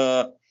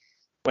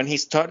 When he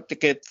started to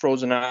get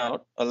frozen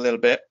out a little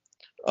bit,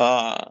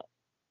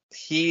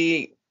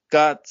 he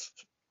got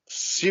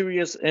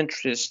serious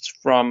interest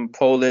from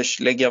Polish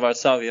Legia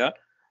Varsavia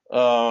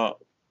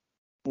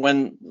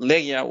when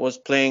Legia was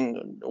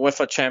playing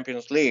UEFA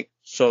Champions League.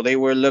 So they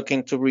were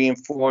looking to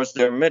reinforce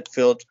their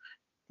midfield.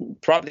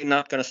 Probably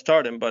not going to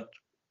start him, but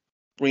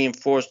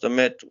reinforce the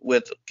mid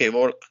with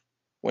Kevork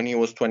when he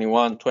was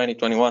 21, 20,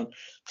 21.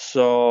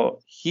 So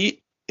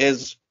he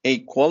is a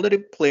quality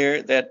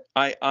player that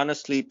I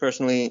honestly,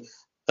 personally,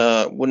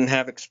 wouldn't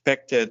have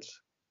expected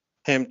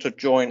him to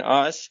join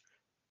us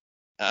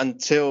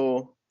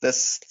until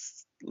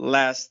this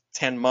last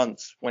 10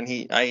 months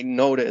when I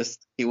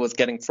noticed he was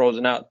getting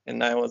frozen out,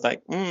 and I was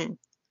like,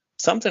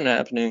 something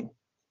happening.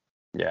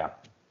 Yeah.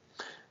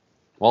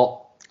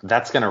 Well,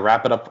 that's going to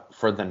wrap it up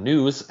for the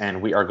news,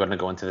 and we are going to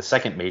go into the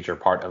second major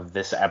part of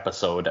this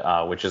episode,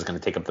 which is going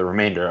to take up the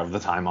remainder of the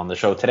time on the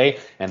show today,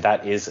 and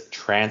that is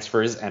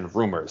transfers and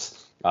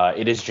rumors.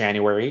 It is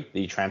January.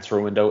 The transfer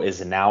window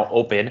is now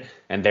open,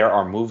 and there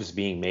are moves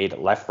being made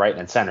left, right,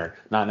 and center.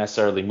 Not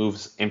necessarily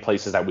moves in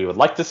places that we would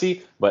like to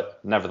see, but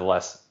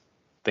nevertheless,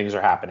 things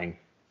are happening.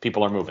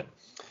 People are moving.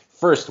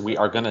 First, we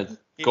are going to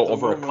go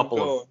over a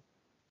couple of...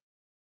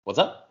 What's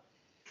up?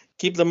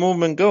 Keep the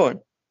movement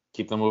going.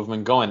 Keep the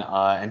movement going.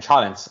 And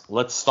Chadens,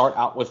 let's start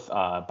out with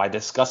by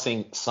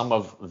discussing some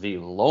of the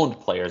loaned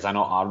players. I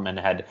know Armen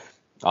had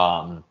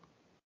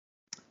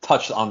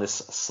touched on this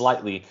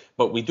slightly,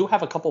 but we do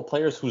have a couple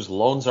players whose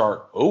loans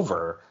are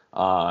over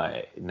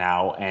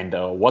now. And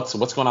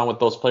what's going on with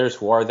those players?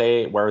 Who are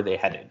they? Where are they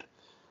headed?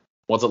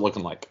 What's it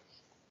looking like?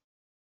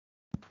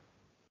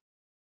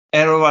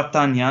 Ero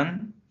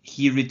Vartanyan,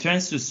 he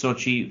returns to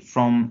Sochi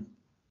from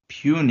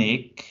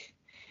Punic.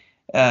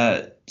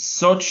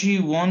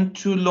 Sochi want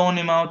to loan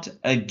him out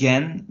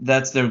again.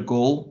 That's their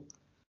goal.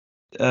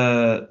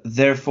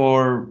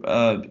 Therefore,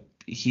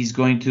 he's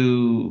going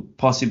to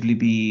possibly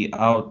be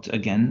out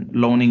again.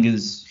 Loaning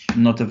is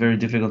not a very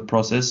difficult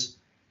process,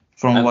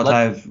 from And what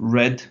I've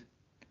read.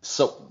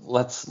 So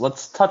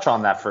let's touch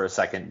on that for a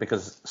second,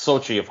 because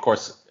Sochi, of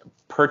course,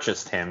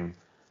 purchased him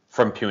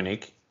from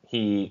Punic.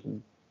 He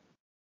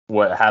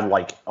had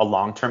like a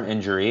long-term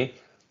injury.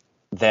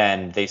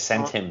 Then they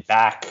sent him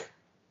back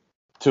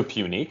to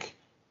Punic,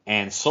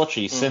 and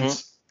Sochi,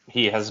 since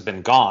he has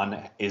been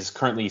gone, is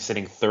currently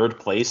sitting third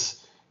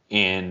place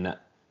in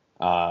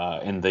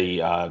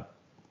the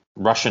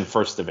Russian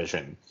First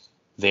Division.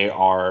 They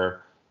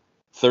are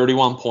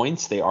 31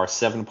 points. They are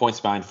 7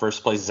 points behind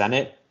first place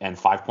Zenit and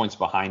 5 points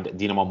behind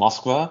Dynamo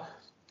Moskva,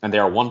 and they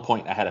are 1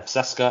 point ahead of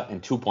Ceska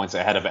and 2 points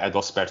ahead of Edo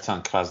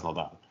Spartan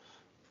Krasnodar.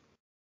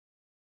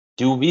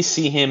 Do we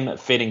see him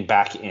fitting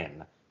back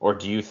in, or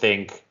do you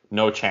think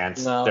no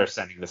chance they're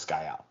sending this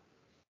guy out?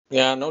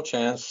 Yeah, no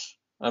chance.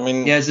 I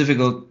mean, yeah, it's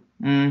difficult.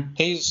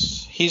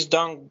 He's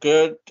done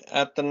good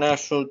at the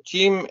national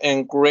team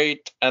and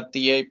great at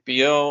the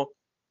APO,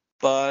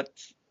 but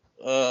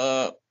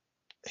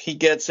he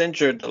gets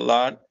injured a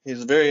lot.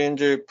 He's very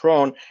injury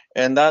prone,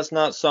 and that's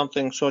not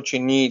something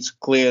Sochi needs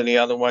clearly.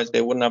 Otherwise,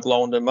 they wouldn't have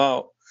loaned him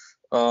out.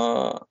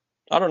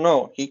 I don't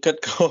know. He could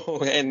go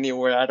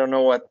anywhere. I don't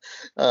know what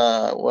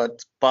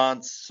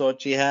bonds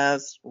Sochi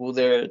has, who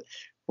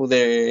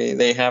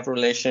they have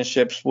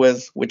relationships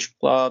with, which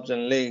clubs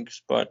and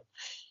leagues, but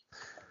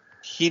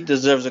he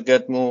deserves a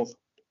good move.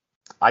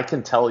 I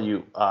can tell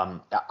you,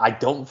 I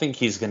don't think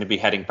he's going to be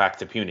heading back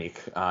to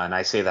Punic, and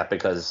I say that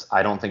because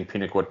I don't think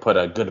Punic would put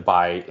a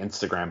goodbye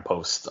Instagram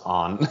post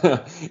on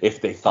if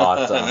they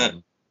thought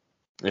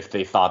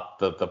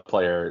the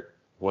player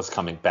was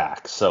coming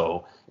back.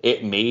 So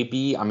it may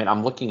be. I mean,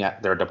 I'm looking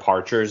at their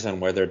departures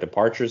and where their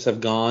departures have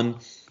gone.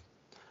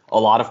 A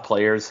lot of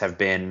players have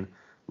been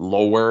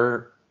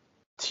lower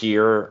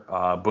tier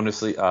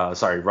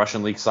Bundesliga,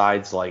 Russian league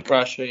sides like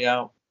Russia,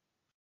 yeah.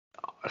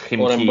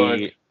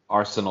 Khimki,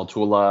 Arsenal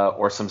Tula,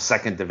 or some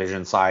second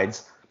division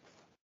sides.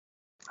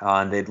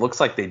 And it looks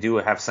like they do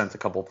have sent a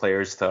couple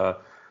players to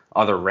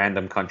other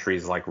random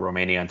countries like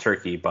Romania and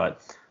Turkey,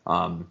 but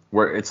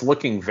where it's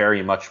looking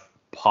very much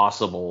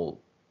possible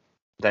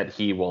that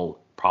he will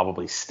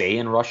probably stay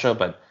in Russia,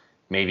 but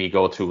maybe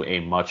go to a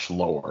much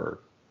lower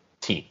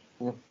team.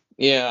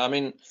 Yeah, I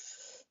mean,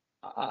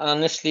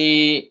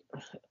 honestly,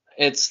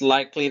 it's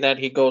likely that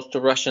he goes to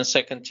Russian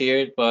second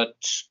tier, but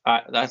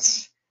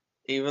that's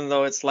even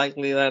though it's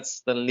likely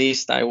that's the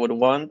least I would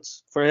want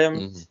for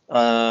him.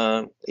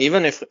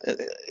 Even if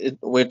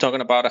we're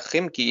talking about a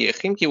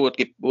Khimki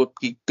would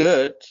be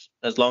good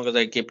as long as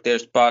they keep their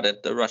spot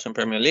at the Russian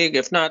Premier League.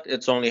 If not,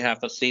 it's only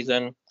half a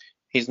season.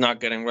 He's not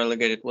getting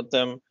relegated with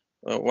them.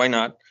 Why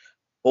not?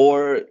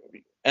 Or,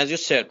 as you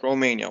said,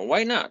 Romania.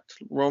 Why not?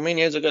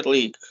 Romania is a good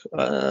league.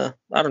 I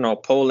don't know,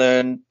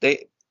 Poland.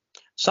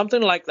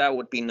 Something like that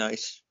would be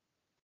nice.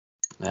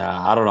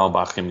 Yeah, I don't know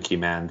about Khimki,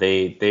 man.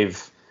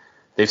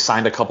 They've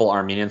signed a couple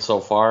Armenians so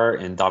far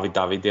in David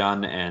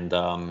Davidian and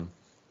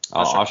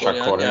Ashak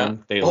Koryan. Yeah.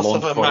 They Both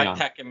loaned of them are Koryan.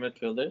 attacking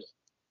midfielders.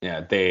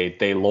 Yeah,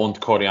 they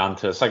loaned Koryan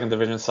to second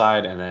division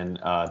side, and then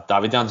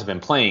Davidian's been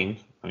playing.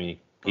 I mean,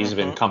 he's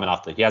been coming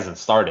off he hasn't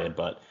started,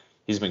 but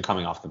he's been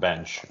coming off the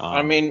bench.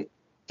 I mean,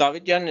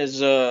 Davidian is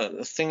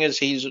the thing is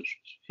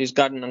he's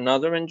gotten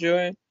another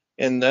injury,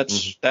 and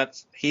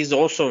that's he's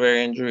also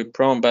very injury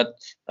prone. But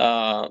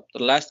the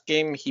last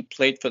game he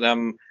played for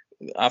them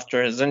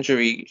after his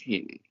injury,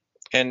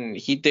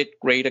 he did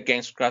great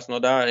against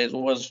Krasnodar. It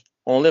was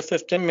only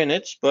 15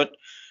 minutes, but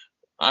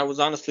I was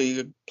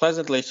honestly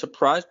pleasantly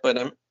surprised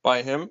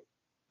by him.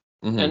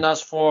 And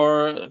as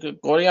for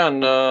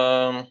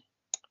Gorian,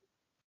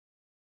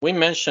 we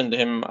mentioned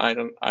him,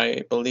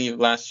 I believe,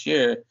 last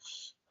year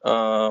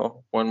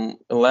when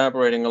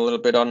elaborating a little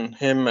bit on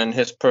him and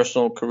his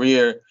personal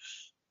career.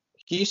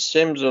 He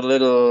seems a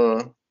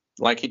little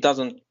like he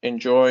doesn't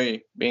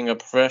enjoy being a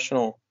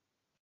professional.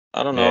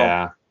 I don't know.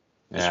 Yeah.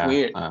 It's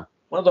weird.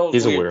 One of those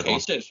he's weird a weird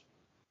cases.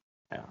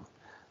 One.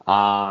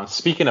 Yeah.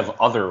 Speaking of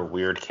other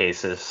weird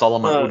cases,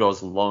 Solomon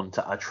Udo's loan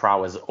to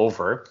Atrao is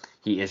over.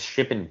 He is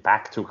shipping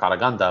back to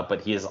Karaganda,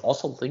 but he is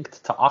also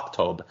linked to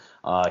Oktob.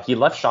 He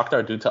left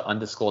Shakhtar due to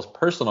undisclosed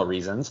personal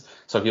reasons,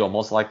 so he will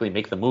most likely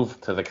make the move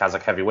to the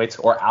Kazakh heavyweights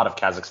or out of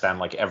Kazakhstan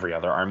like every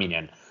other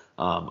Armenian.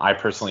 I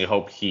personally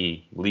hope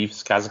he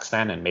leaves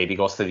Kazakhstan and maybe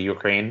goes to the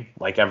Ukraine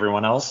like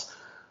everyone else.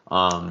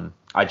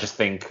 I just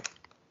think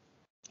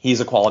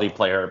he's a quality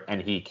player and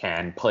he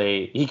can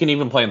play. He can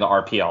even play in the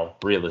RPL.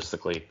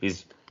 Realistically,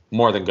 he's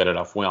more than good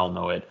enough. We all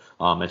know it.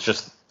 It's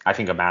just, I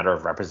think, a matter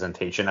of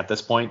representation at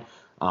this point.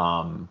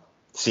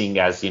 Seeing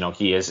as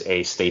he is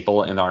a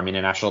staple in the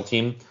Armenian national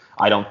team,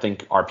 I don't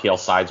think RPL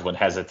sides would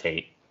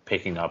hesitate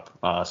picking up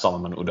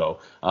Solomon Udo.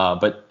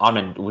 But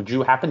Armin, would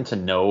you happen to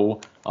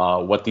know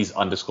what these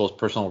undisclosed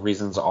personal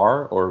reasons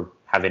are, or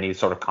have any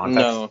sort of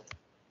context?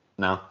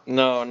 No.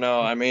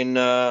 I mean,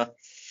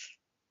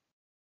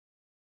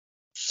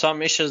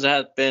 some issues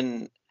have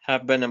been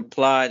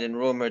implied and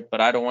rumored, but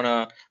I don't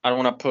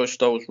wanna push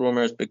those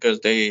rumors because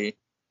I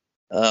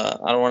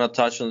don't want to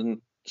touch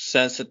on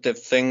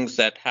sensitive things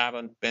that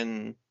haven't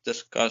been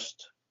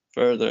discussed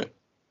further.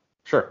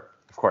 Sure,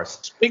 of course.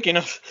 Speaking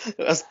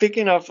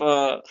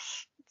of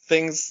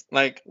things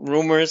like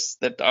rumors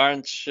that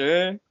aren't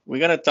sure, we're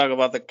gonna talk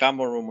about the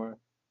Camo rumor.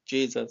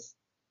 Jesus.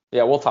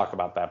 Yeah, we'll talk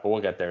about that, but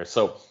we'll get there.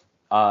 So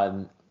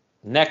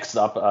next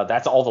up,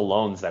 that's all the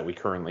loans that we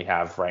currently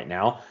have right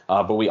now.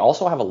 But we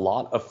also have a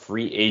lot of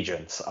free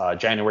agents.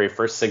 January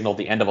 1st signaled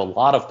the end of a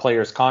lot of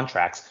players'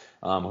 contracts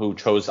who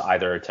chose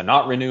either to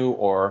not renew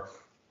or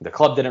the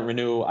club didn't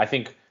renew. I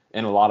think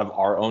in a lot of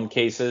our own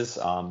cases,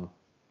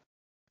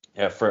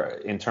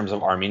 in terms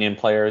of Armenian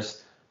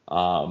players,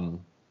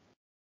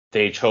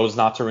 they chose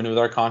not to renew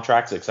their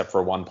contracts, except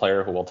for one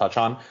player who we'll touch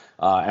on.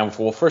 And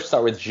we'll first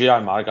start with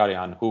Jiran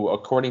Margaryan, who,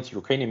 according to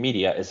Ukrainian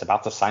media, is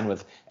about to sign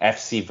with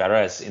FC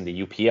Verez in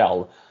the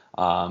UPL.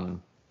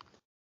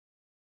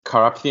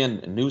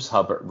 Karapyan News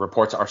Hub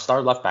reports our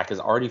star left back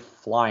is already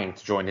flying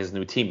to join his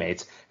new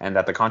teammates and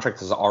that the contract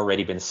has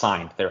already been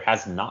signed. There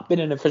has not been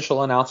an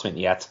official announcement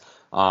yet,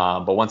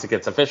 but once it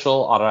gets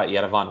official, Ararat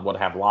Yerevan would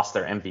have lost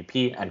their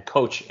MVP and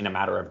coach in a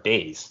matter of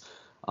days.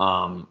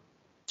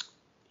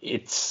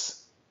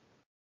 It's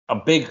a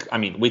big,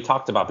 we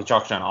talked about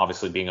Bickahchyan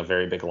obviously being a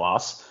very big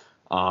loss,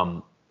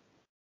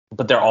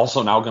 but they're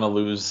also now going to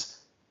lose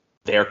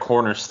their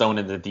cornerstone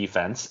in the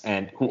defense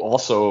and who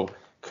also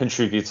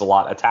contributes a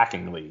lot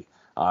attackingly.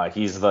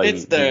 It's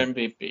their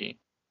MVP.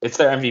 It's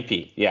their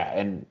MVP, yeah.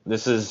 And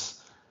this is,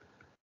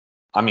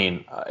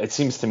 it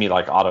seems to me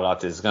like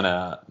Ararat is going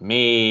to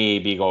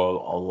maybe go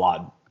a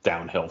lot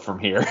downhill from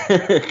here,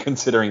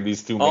 considering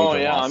these two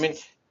major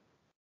losses.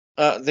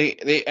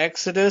 The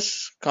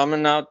exodus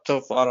coming out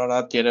of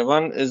Ararat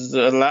Yerevan is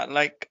a lot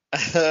like,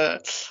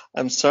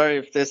 I'm sorry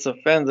if this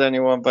offends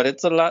anyone, but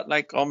it's a lot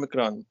like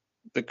Omicron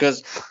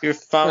because you're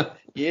finding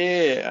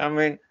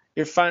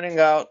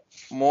out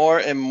more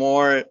and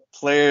more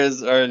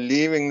players are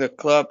leaving the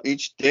club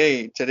each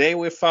day. Today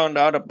we found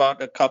out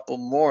about a couple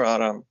more,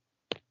 Aram.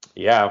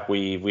 Yeah,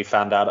 we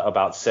found out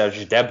about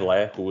Serge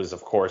Deble, who is,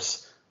 of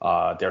course,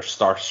 their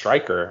star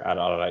striker at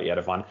Ararat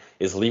Yerevan,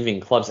 is leaving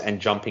clubs and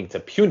jumping to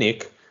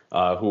Punic,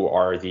 who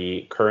are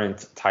the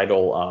current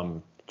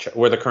title,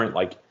 we're the current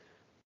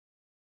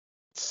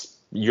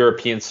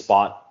European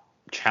spot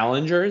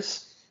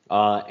challengers,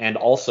 and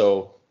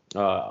also,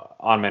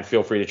 Onman,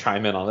 feel free to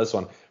chime in on this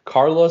one.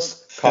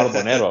 Carlos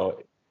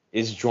Carbonero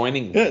is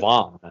joining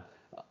Vahan.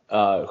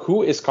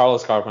 Who is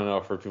Carlos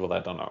Carbonero for people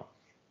that don't know?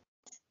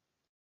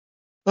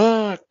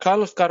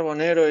 Carlos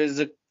Carbonero is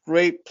a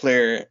great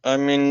player. I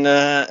mean,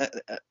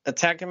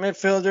 attacking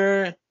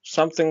midfielder,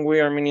 something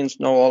we Armenians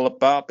know all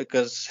about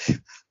because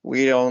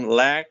we don't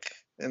lack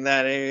in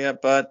that area.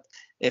 But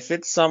if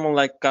it's someone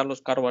like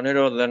Carlos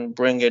Carbonero, then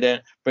bring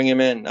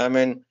him in. I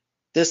mean,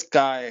 this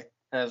guy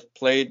has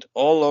played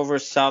all over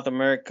South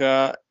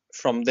America.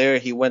 From there,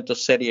 he went to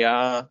Serie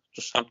A,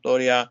 to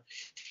Sampdoria.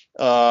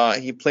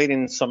 He played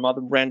in some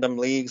other random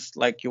leagues,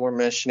 like you were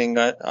mentioning,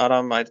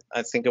 Adam. I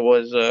think it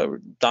was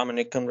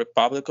Dominican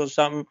Republic or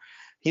something.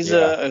 He's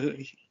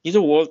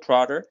a world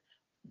trotter,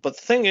 but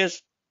the thing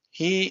is,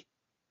 he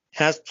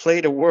has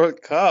played a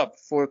World Cup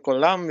for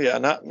Colombia,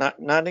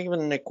 not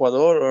even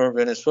Ecuador or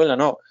Venezuela.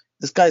 No,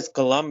 this guy's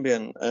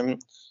Colombian.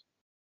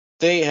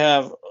 They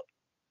have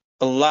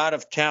a lot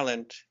of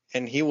talent,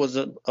 and he was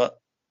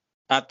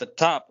at the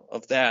top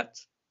of that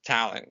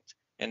talent.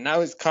 And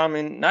now he's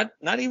coming not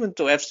even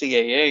to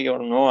FCAA or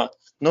NOAA.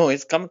 No,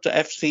 he's coming to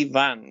FC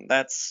Vahan.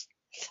 That's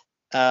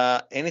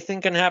anything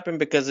can happen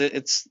because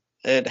it's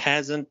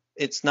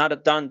not a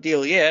done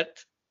deal yet.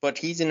 But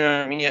he's in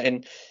Armenia,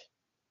 and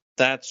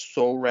that's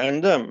so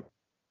random.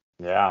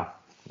 Yeah,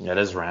 it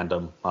is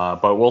random.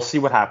 But we'll see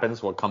what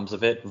happens, what comes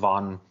of it.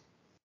 Vahan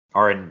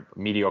are a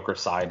mediocre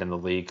side in the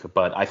league,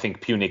 but I think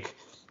Punic,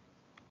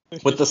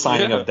 with the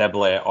signing of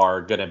Deble,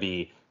 are going to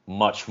be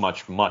much,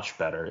 much, much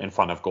better in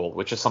front of goal,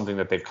 which is something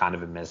that they've kind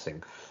of been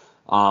missing.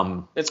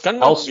 It's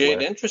going to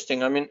get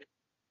interesting. I mean,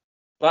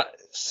 but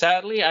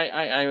sadly,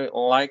 I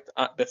liked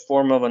the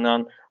form of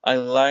Vahan. I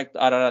liked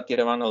Ararat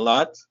Yerevan a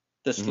lot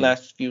this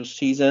last few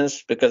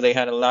seasons because they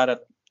had a lot of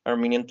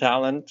Armenian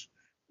talent,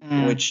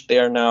 which they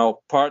are now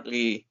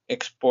partly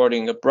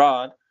exporting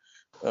abroad,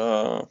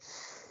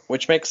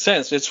 which makes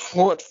sense. It's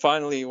what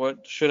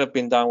should have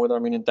been done with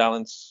Armenian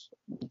talents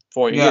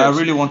for years. Yeah, I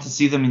really want to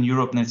see them in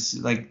Europe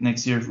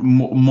next year,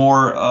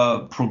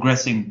 more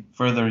progressing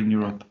further in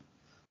Europe.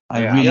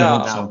 I really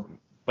hope so.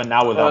 But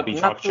now without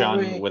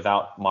Bickahchyan,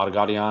 without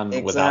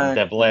Margarian, without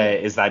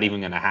Deble, is that even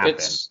going to happen?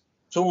 It's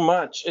too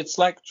much. It's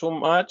like too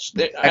much.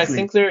 Exactly. I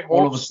think they're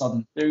all of a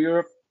sudden.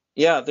 Europe.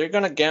 Yeah, they're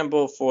going to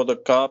gamble for the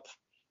cup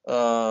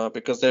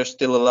because they're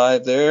still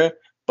alive there.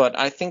 But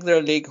I think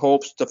their league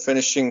hopes to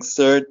finishing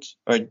third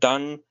are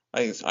done.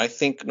 I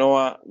think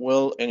Noah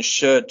will and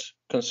should,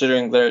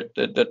 considering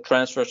the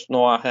transfers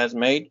Noah has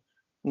made,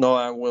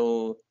 Noah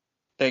will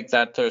take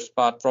that third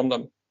spot from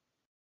them.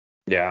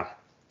 Yeah.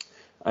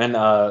 And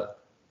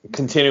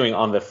continuing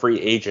on the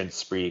free agent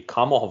spree,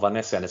 Kamal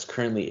Hovanesyan is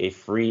currently a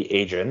free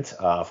agent.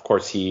 Of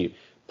course, he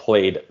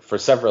played for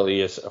several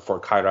years for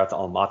Kairat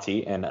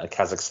Almaty in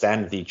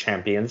Kazakhstan, the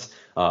champions,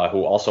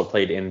 who also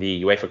played in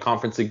the UEFA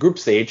Conference League group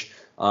stage.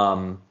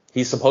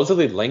 He's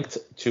supposedly linked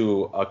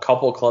to a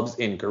couple clubs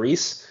in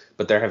Greece,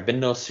 but there have been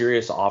no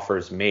serious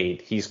offers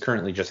made. He's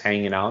currently just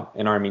hanging out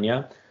in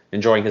Armenia,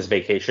 enjoying his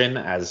vacation,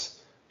 as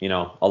you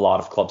know, a lot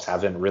of clubs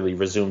haven't really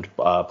resumed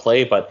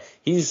play. But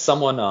he's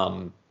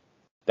someone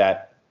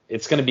that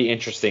it's going to be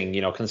interesting,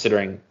 you know,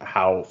 considering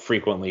how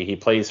frequently he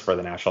plays for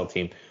the national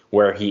team,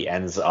 where he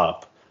ends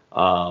up.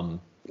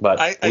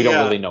 But we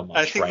don't really know much.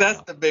 I think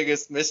that's the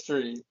biggest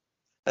mystery.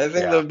 I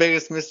think the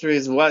biggest mystery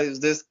is what is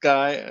this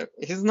guy?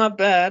 He's not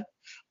bad,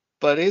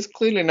 but he's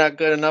clearly not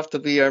good enough to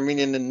be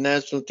Armenian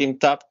national team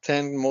top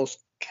 10 most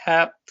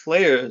capped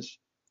players.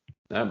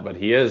 Yeah, but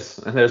he is,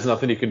 and there's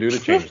nothing you can do to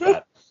change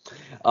that.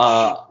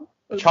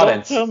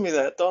 Don't tell me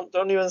that.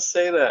 Don't even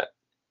say that.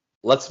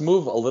 Let's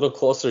move a little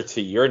closer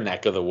to your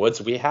neck of the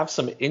woods. We have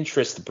some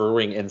interest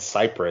brewing in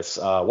Cyprus.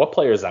 What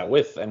player is that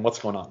with, and what's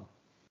going on?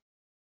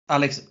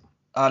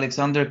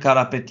 Alexander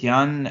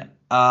Karapetyan.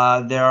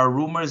 There are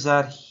rumors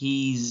that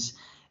he's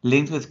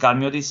linked with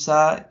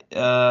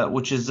Karmiotissa,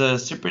 which is a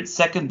Cypriot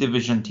second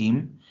division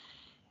team.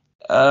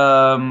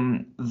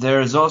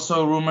 There's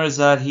also rumors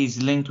that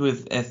he's linked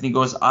with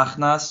Ethnikos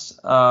Akhnas,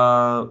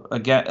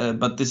 again,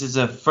 but this is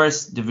a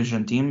first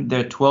division team.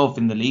 They're 12th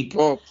in the league.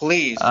 Oh,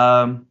 please.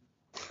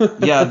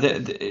 Yeah,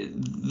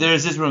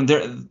 there's this room.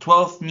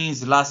 12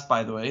 means last,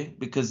 by the way,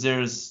 because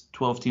there's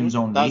 12 teams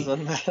only.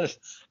 Doesn't matter.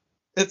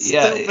 It's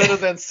still better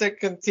than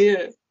second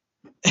tier.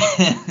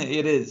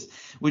 It is,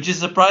 which is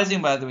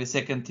surprising, by the way.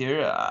 Second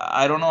tier.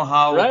 I don't know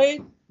how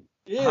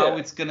how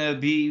it's gonna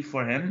be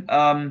for him.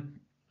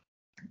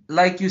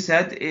 Like you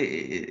said,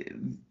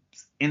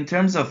 in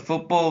terms of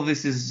football,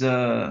 this is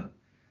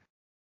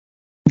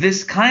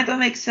this kind of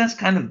makes sense,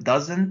 kind of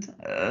doesn't,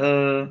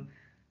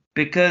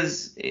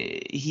 because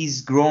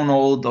he's grown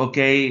old.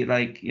 Okay,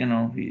 like, you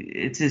know,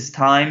 it's his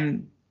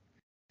time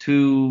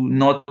to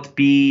not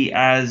be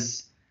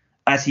as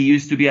he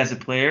used to be as a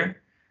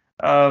player.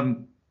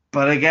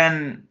 But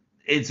again,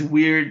 it's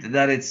weird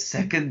that it's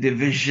second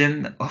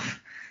division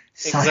of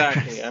Cyprus.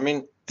 Exactly. I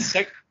mean,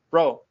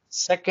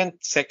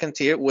 second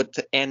tier would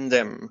end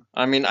them.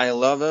 I mean, I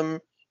love him,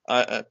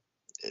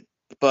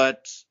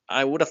 but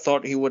I would have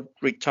thought he would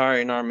retire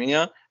in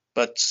Armenia.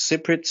 But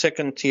Cypriot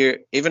second tier,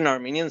 even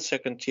Armenian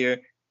second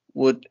tier,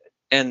 would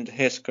end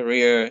his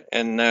career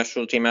and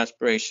national team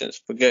aspirations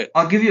for good.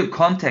 I'll give you a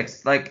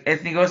context. Like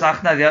Ethnikos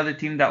Akhna, the other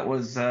team that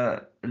was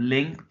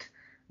linked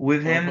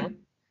with him,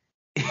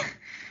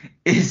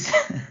 is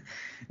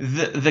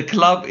the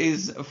club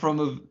is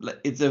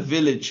it's a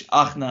village,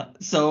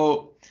 Akhna.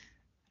 So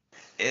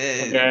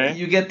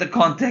you get the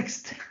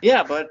context.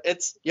 Yeah, but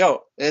it's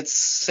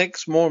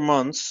 6 more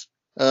months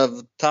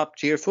of top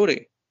tier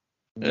footy.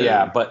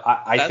 Yeah, but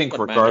I That's think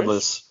what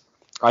matters.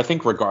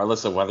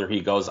 regardless of whether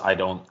he goes, I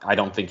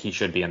don't think he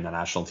should be in the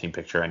national team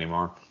picture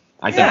anymore.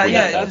 I think Yeah, we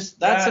yeah, have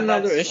that's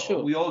another issue.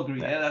 We all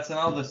agree. Yeah, that's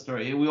another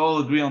story. We all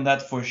agree on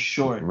that for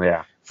sure.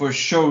 Yeah. For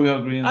sure, we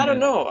agree on I that. don't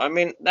know. I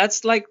mean,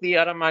 that's like the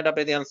Aramida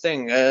Bedian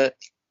thing.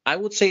 I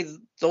would say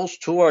those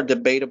two are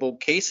debatable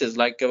cases,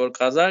 like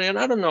Kazarian.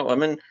 I don't know. I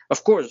mean,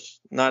 of course,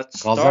 not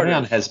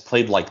Galzarian starters. has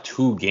played like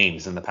 2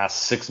 games in the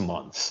past 6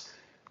 months.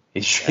 He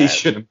Uh,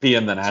 shouldn't be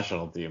in the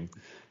national team.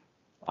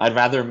 I'd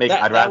rather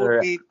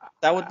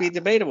that would be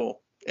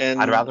debatable.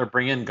 And I'd rather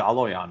bring in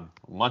Galoyan.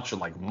 Much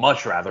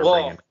rather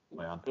bring in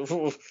well,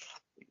 Galoyan.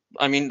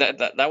 I mean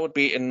that would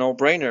be a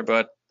no-brainer.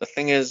 But the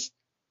thing is,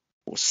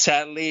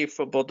 sadly,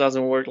 football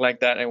doesn't work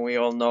like that, and we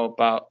all know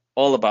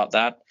all about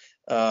that.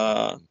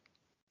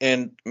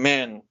 And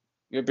man,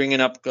 you're bringing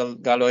up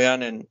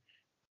Galoyan, and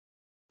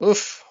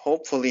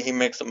hopefully he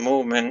makes a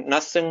move, man.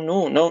 Nothing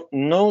new,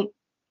 no.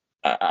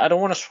 I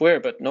don't want to swear,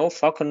 but no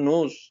fucking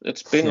news.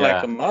 It's been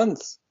like Yeah. a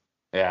month.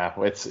 Yeah,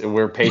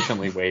 we're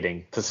patiently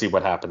waiting to see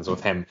what happens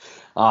with him.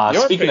 You're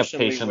Speaking of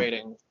patiently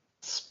waiting.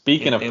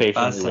 patiently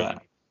waiting,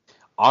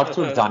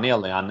 Artur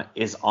Danielian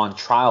is on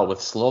trial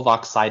with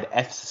Slovak side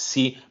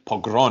FC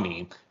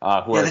Pogroni,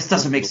 who are this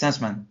doesn't make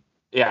sense, man.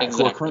 Yeah,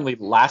 Exactly. who are currently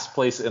last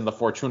place in the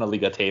Fortuna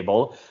Liga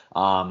table.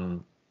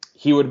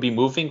 He would be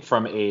moving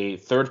from a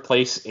third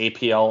place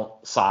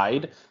APL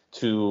side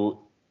to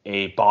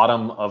a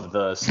bottom of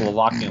the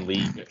Slovakian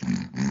league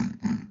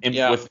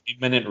with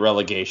imminent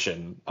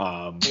relegation.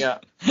 Yeah,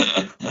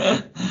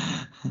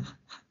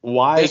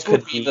 Why this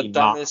could would be he the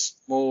dumbest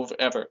move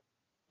ever.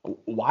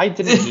 Why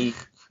didn't he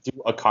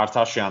do a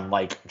Kartashian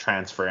like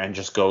transfer and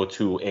just go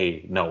to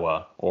a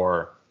Noah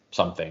or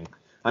something?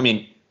 I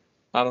mean,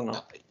 I don't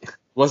know.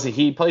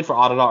 he played for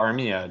Adana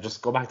Armenia?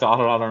 Just go back to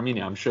Adana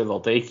Armenia. I'm sure they'll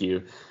take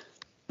you.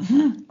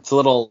 It's a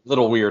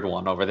little weird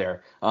one over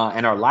there.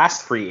 And our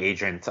last free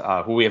agent,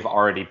 who we have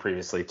already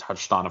previously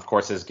touched on, of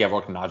course, is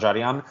Gevork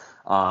Najarian.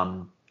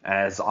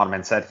 As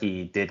Armen said,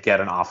 he did get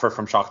an offer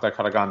from Shakhtar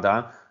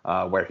Karaganda,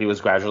 where he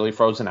was gradually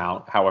frozen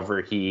out.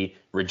 However, he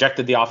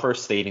rejected the offer,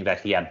 stating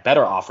that he had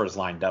better offers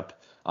lined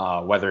up,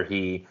 whether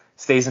he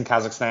stays in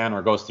Kazakhstan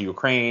or goes to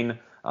Ukraine,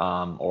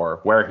 or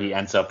where he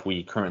ends up,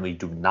 we currently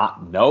do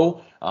not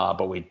know.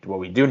 But what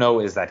we do know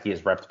is that he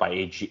is repped by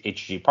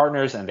HG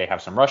Partners, and they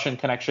have some Russian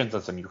connections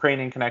and some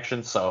Ukrainian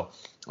connections. So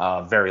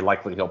very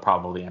likely he'll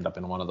probably end up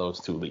in one of those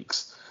 2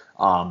 leagues.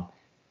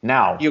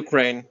 Now,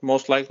 Ukraine,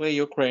 most likely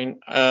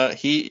Ukraine.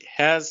 He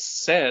has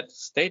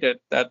stated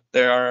that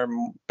there are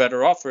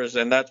better offers,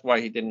 and that's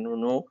why he didn't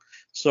renew.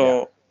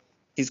 So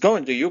he's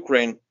going to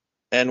Ukraine,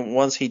 and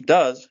once he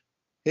does,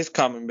 he's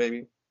coming,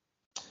 baby.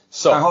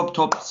 So I hope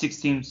top six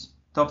teams,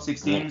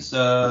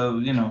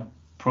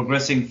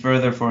 progressing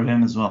further for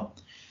him as well.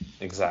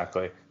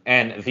 Exactly.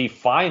 And the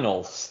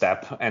final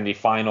step and the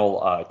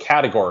final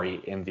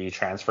category in the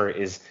transfer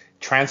is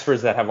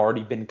transfers that have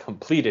already been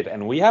completed.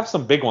 And we have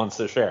some big ones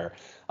to share.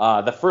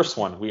 The first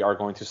one we are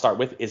going to start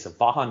with is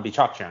Vahan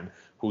Bickahchyan,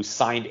 who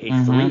signed a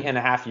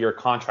 3.5-year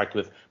contract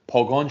with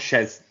Pogon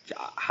Shez.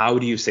 How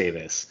do you say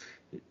this?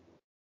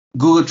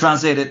 Google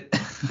Translate it.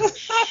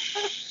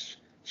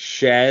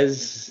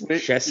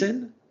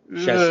 Szczecin?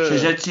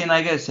 Szczecin,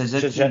 I guess.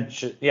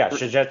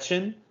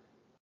 Szczecin.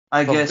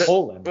 I From guess.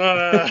 Poland.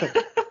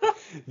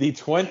 The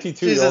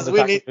 22-year-old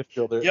attacking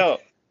midfielder. Yo,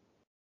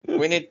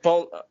 we need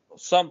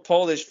some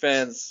Polish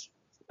fans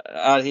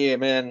out here,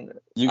 man.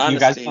 You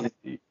guys want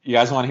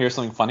to hear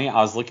something funny?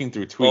 I was looking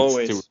through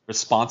tweets to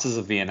responses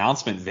of the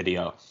announcement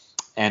video,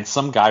 and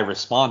some guy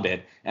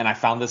responded, and I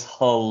found this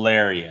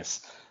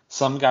hilarious.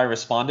 Some guy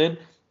responded,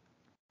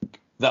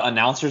 the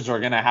announcers are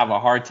going to have a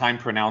hard time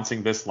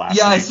pronouncing this last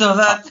name. I saw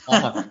that.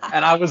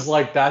 And I was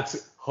like,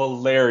 that's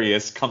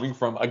hilarious, coming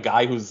from a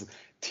guy whose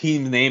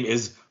team name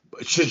is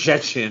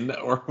Szczecin,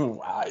 or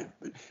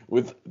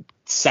with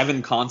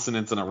 7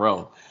 consonants in a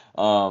row.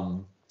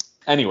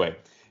 Anyway,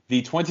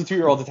 the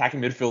 22-year-old attacking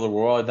midfielder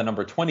wore the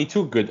number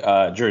 22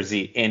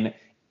 jersey in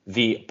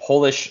the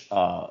Polish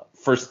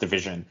first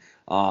division.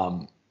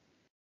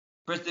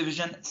 First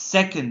division,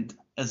 second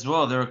as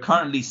well. They're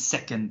currently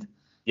second.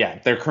 Yeah,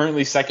 they're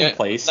currently second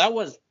place. That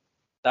was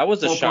a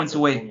 4 points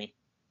away. For me.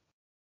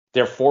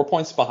 They're 4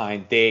 points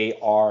behind. They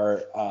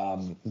are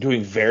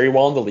doing very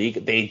well in the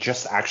league. They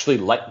just actually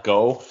let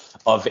go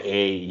of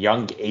a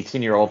young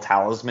 18-year-old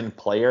talisman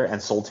player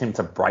and sold him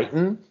to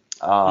Brighton.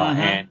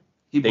 And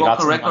he broke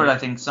a record, I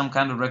think, some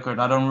kind of record.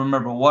 I don't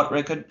remember what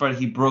record, but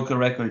he broke a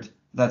record,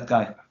 that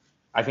guy.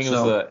 I think it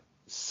was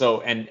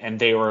and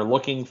they were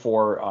looking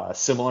for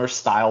similar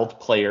styled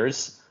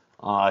players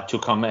to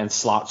come and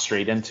slot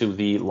straight into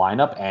the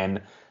lineup,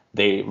 and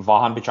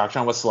Vahan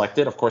Bickahchyan was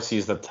selected. Of course,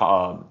 he's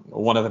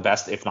one of the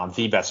best, if not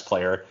the best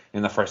player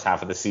in the first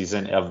half of the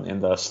season in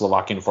the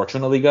Slovakian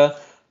Fortuna Liga.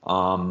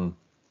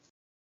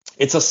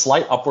 It's a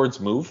slight upwards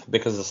move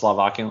because the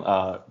Slovakian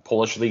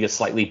Polish league is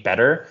slightly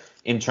better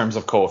in terms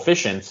of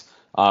coefficients.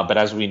 But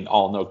as we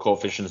all know,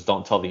 coefficients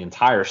don't tell the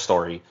entire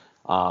story.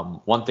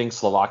 One thing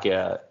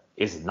Slovakia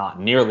is not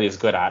nearly as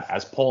good at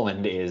as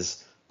Poland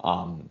is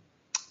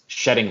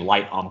shedding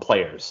light on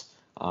players.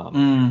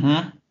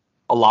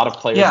 A lot of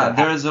players. Yeah,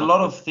 there is a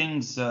lot of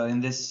things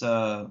in this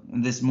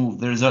move.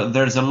 There's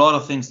a lot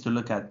of things to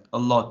look at. A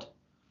lot.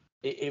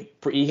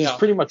 He's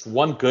pretty much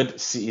one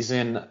good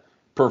season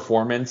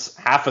performance,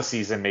 half a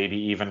season maybe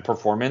even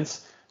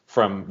performance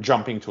from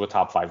jumping to a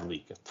top 5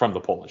 league from the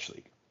Polish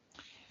league.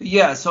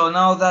 Yeah, so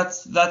now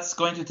that's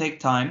going to take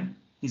time.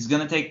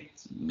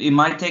 It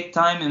might take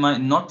time, it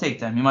might not take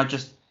time. He might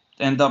just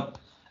end up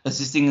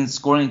assisting in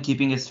scoring and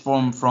keeping his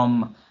form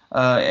from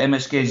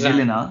MSK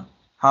Žilina,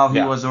 how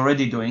he was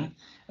already doing.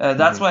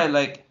 That's why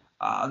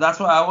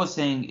I was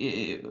saying,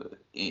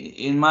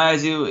 in my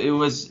eyes, it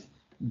was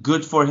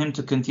good for him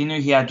to continue.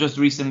 He had just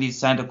recently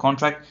signed a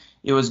contract.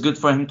 It was good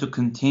for him to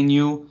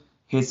continue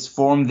his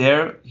form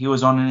there. He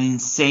was on an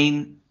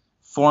insane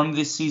form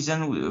this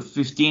season,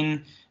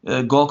 15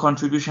 goal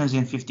contributions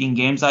in 15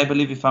 games, I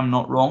believe, if I'm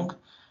not wrong.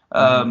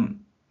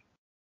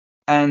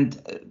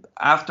 And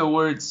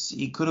afterwards,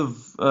 he could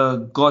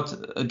have got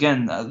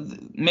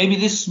again. Maybe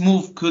this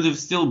move could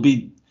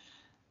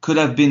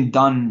have been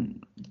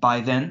done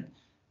by then.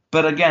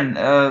 But again,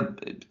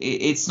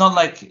 it's not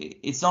like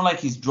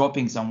he's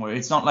dropping somewhere.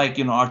 It's not like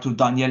Artur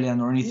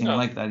Danielian or anything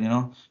like that.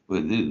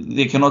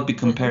 They cannot be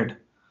compared.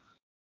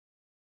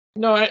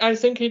 No, I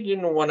think he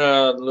didn't want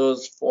to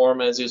lose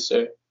form, as you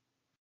say.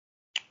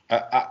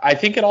 I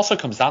think it also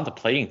comes down to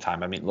playing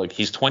time. I mean, look,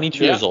 he's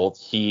 22 years old.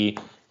 He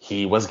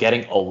was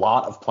getting a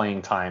lot of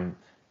playing time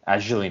at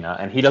Žilina,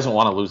 and he doesn't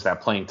want to lose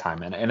that playing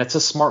time. And it's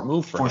a smart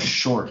move for him. For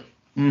sure.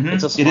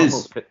 It's a smart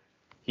move.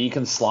 He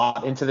can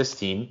slot into this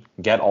team,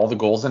 get all the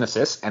goals and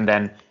assists, and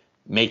then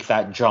make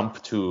that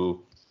jump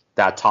to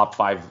that top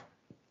 5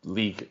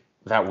 league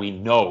that we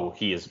know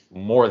he is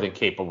more than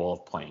capable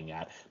of playing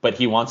at. But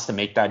he wants to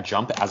make that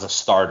jump as a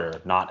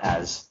starter, not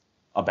as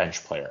a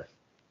bench player.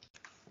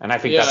 And I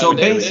think that's so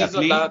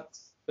basically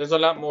there's a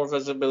lot more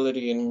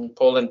visibility in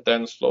Poland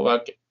than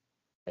Slovakia.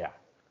 Yeah.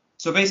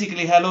 So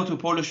basically, hello to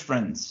Polish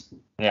friends.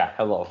 Yeah,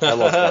 hello.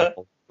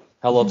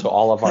 Hello to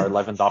all of our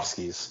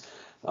Lewandowskis.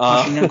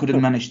 Paschinian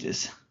couldn't manage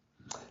this.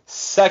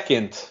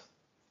 Second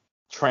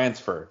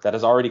transfer that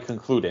is already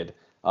concluded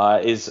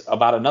is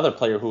about another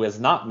player who has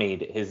not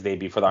made his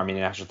debut for the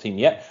Armenian national team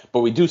yet,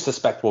 but we do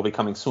suspect will be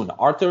coming soon.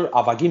 Artur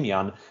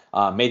Avagimyan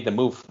made the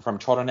move from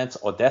Choronets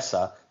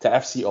Odessa to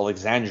FC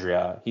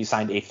Alexandria. He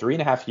signed a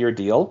 3.5-year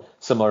deal,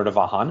 similar to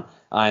Vahan,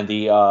 and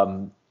the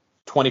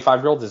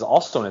 25-year-old is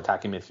also an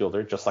attacking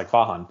midfielder, just like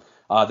Vahan.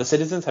 The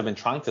Citizens have been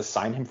trying to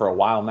sign him for a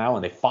while now,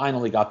 and they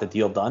finally got the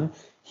deal done.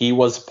 He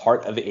was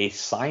part of a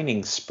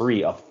signing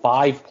spree of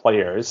 5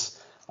 players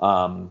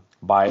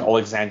by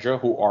Alexandria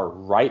who are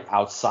right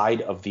outside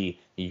of the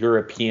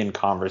European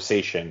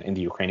conversation in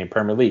the Ukrainian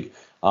Premier League.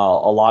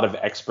 A lot of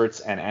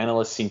experts and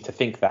analysts seem to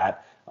think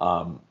that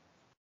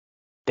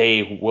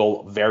they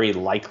will very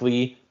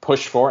likely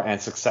push for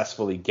and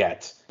successfully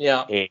get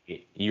a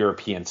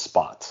European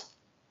spot.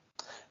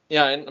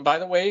 Yeah, and by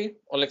the way,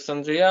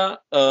 Alexandria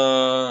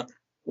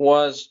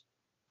was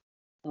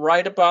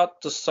right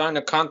about to sign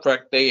a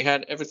contract. They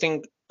had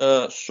everything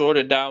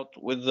sorted out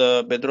with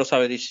Bedros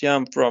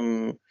Avedissian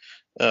from,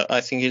 I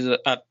think he's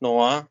at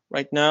Noah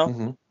right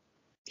now.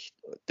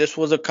 This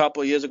was a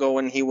couple years ago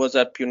when he was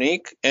at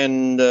Punic,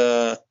 and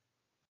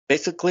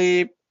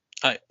basically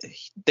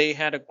they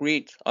had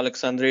agreed,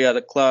 Alexandria,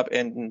 the club,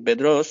 and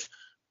Bedros,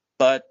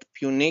 but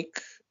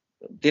Punic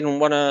didn't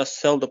want to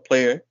sell the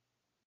player.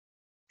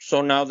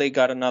 So now they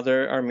got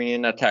another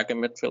Armenian attacking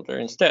midfielder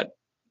instead.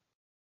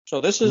 So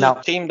this is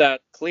a team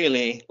that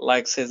clearly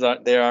likes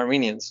their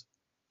Armenians.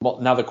 Well,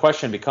 now the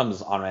question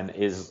becomes, Armen,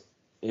 is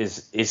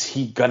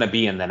he going to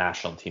be in the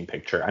national team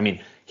picture? I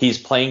mean, he's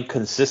playing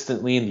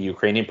consistently in the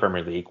Ukrainian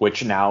Premier League,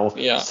 which now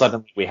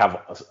suddenly we have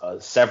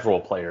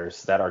several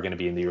players that are going to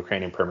be in the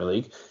Ukrainian Premier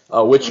League,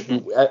 which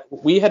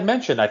we had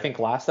mentioned, I think,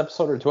 last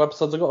episode or 2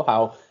 episodes ago,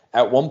 how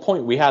at one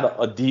point we had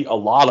a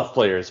lot of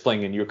players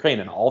playing in Ukraine,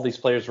 and all these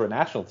players were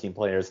national team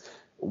players.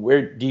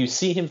 Where do you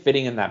see him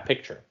fitting in that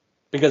picture?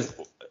 Because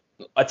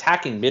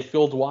attacking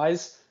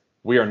midfield-wise,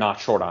 we are not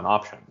short on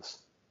options.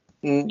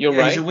 You're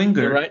right. He's a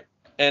winger. You're right.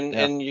 And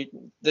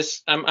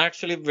I'm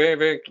actually very,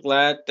 very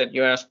glad that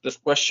you asked this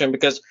question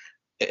because,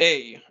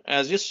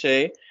 as you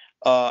say,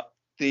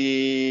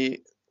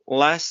 the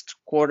last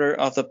quarter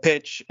of the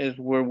pitch is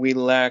where we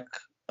lack,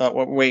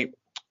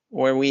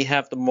 where we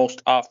have the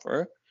most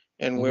offer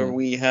and where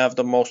we have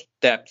the most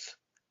depth.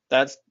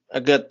 That's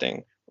a good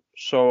thing.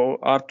 So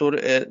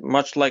Artur,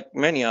 much like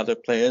many other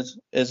players,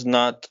 is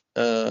not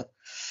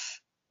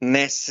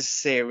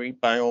necessary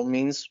by all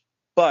means,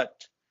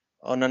 but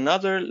on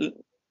another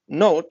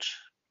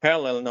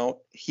parallel note,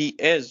 he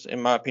is,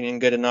 in my opinion,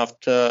 good enough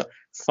to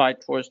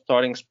fight for a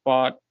starting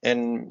spot,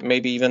 and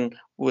maybe even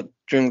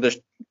during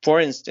for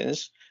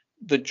instance,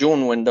 the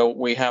June window,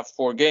 we have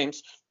 4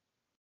 games.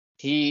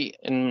 He,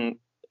 in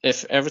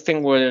if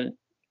everything were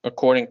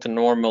according to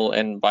normal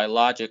and by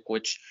logic,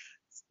 which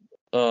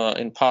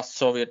in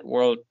post-Soviet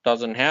world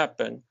doesn't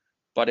happen,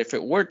 but if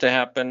it were to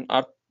happen,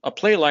 a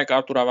player like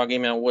Artur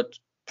Avagimian would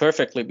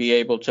perfectly be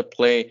able to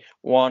play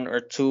 1 or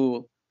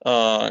 2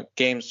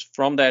 games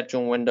from that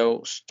June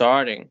window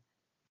starting.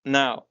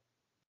 Now,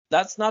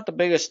 that's not the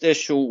biggest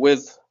issue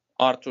with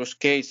Artur's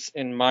case,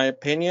 in my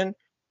opinion,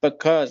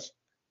 because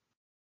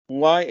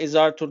why is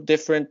Artur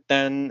different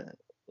than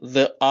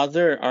the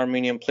other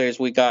Armenian players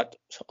we got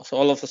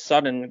all of a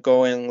sudden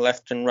going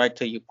left and right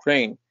to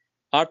Ukraine?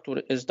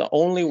 Artur is the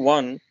only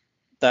one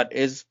that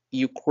is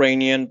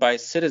Ukrainian by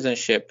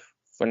citizenship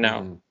for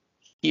now. Mm-hmm.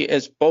 He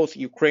is both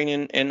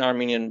Ukrainian and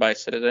Armenian by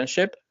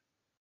citizenship,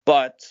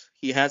 but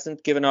he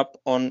hasn't given up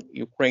on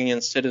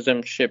Ukrainian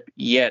citizenship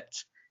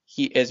yet.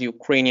 He is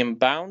Ukrainian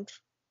bound,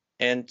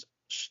 and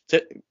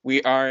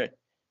we are,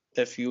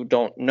 if you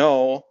don't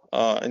know,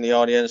 in the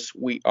audience,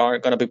 we are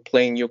going to be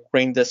playing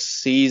Ukraine this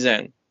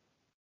season.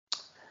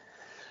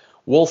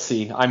 We'll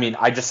see. I mean,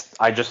 I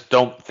just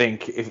don't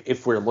think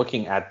if we're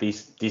looking at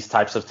these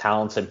types of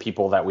talents and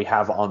people that we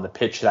have on the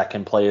pitch that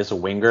can play as a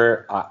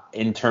winger,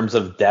 in terms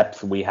of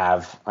depth, we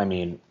have, I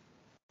mean,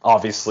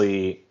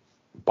 obviously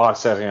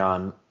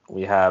Bickahchyan,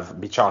 we have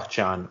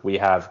Bickahchyan, we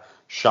have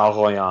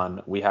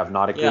Sharoyan, we have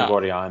Narek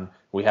Grigoryan,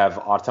 we have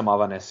Artem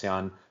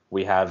Avanesyan,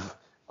 we have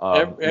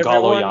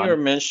everyone you're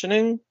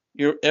mentioning.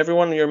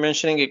 Everyone you're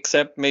mentioning,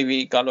 except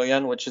maybe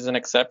Galoyan, which is an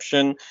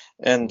exception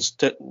and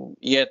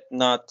yet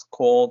not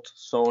called,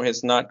 so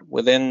he's not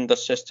within the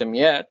system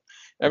yet.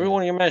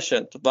 Everyone you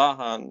mentioned,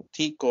 Vahan,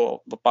 Tiko,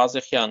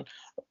 Bickahchyan,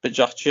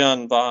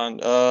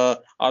 Vahan,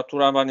 Artur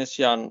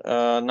Avanesyan,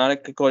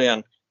 Narek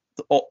Grigoryan,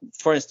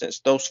 for instance,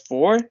 those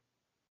 4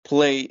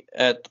 play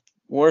at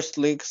worse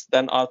leagues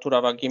than Artur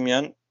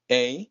Avagimian,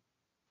 A,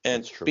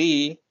 and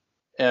B,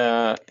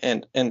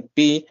 and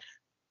B.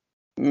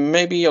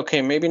 Maybe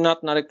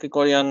not Narek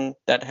Grigoryan,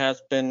 that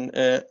has been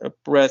a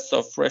breath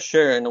of fresh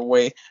air in a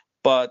way,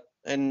 but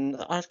and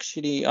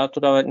actually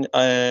Artem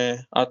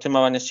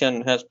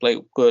Avanesyan has played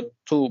good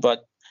too.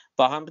 But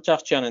Vahan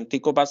Bickahchyan and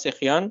Tiko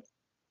Bickahchyan,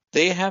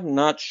 they have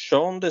not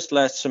shown this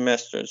last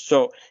semester.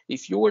 So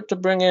if you were to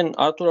bring in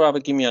Artur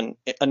Avagimian,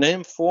 an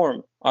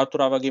informed Artur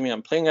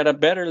Avagimian, playing at a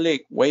better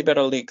league, way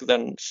better league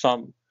than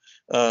some,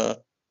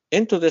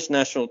 into this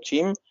national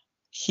team,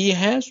 he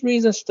has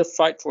reasons to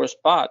fight for a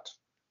spot.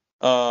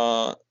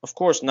 Of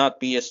course, not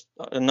be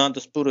a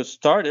non-disputed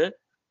starter,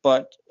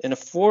 but in a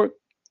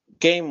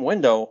 4-game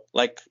window,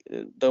 like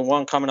the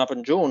one coming up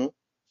in June,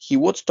 he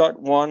would start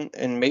 1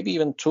 and maybe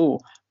even 2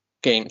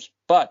 games.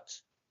 But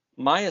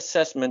my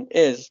assessment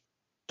is,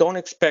 don't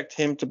expect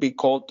him to be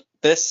called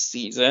this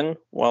season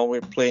while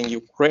we're playing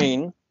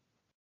Ukraine.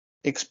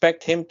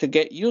 Expect him to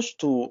get used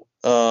to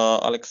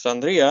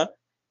Alexandria,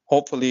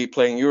 hopefully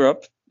playing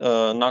Europe,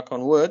 knock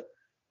on wood.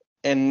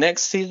 And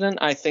next season,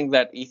 I think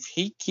that if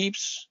he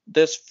keeps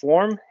this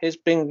form, he's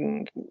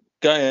been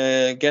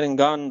getting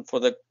gone for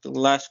the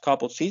last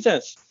couple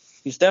seasons.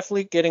 He's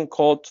definitely getting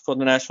called for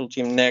the national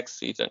team next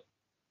season.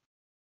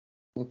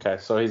 Okay,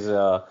 so he's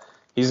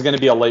going to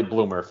be a late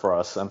bloomer for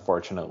us,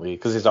 unfortunately,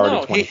 because he's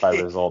already 25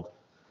 years old.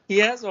 He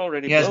has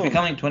already bloomed. He is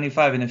becoming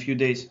 25 in a few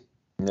days.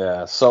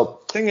 Yeah,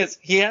 so... Thing is,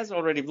 he has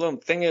already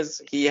bloomed. Thing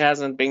is, he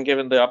hasn't been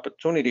given the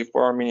opportunity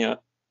for Armenia.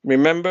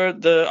 Remember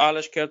the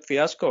Alashkert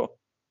fiasco?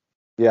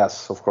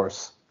 Yes, of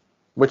course.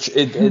 But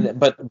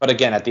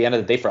again, at the end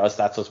of the day, for us,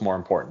 that's what's more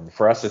important.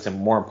 For us, it's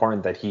more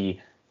important that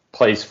he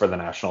plays for the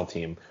national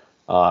team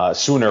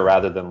sooner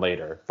rather than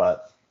later.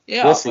 But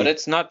yeah, we'll see. But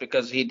it's not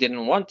because he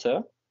didn't want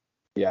to.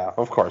 Yeah,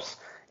 of course.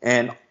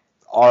 And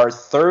our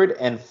third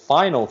and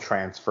final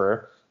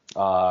transfer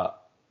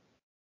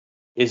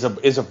is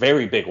a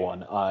very big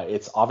one.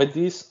 It's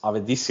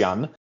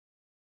Avdisyan.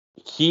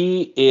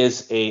 He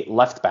is a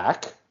left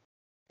back,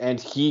 and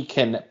he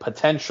can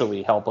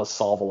potentially help us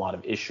solve a lot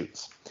of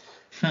issues.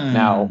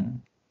 Now,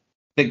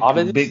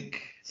 big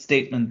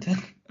statement.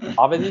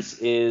 Avdis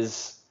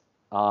is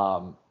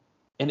an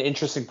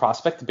interesting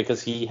prospect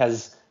because he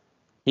has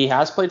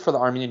played for the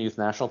Armenian youth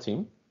national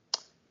team,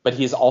 but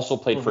he's also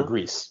played for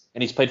Greece,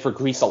 and he's played for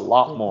Greece a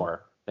lot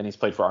more than he's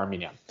played for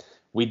Armenia.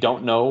 We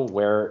don't know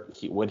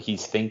what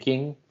he's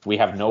thinking. We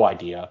have no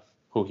idea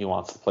who he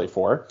wants to play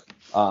for.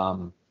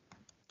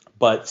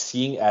 But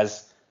seeing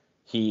as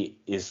he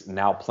is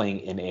now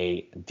playing in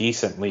a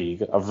decent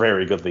league, a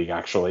very good league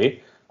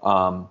actually,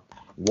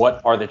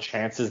 what are the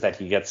chances that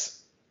he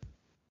gets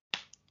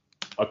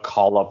a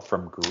call up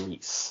from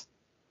Greece?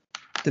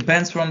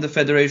 Depends from the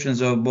federations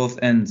of both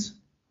ends.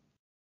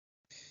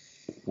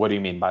 What do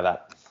you mean by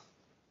that?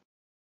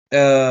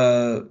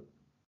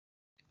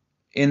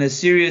 In a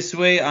serious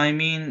way, I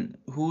mean,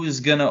 who's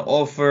gonna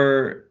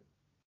offer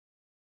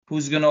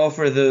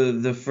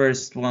the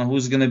first one?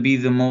 Who's gonna be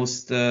the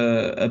most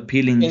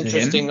appealing to him?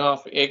 Interesting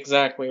offer,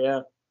 exactly.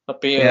 Yeah,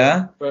 appealing.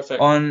 Yeah,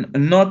 perfect.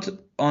 Not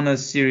in a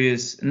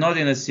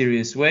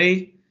serious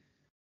way.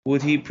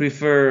 Would he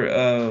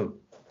prefer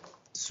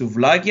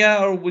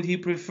Suvlagia, or would he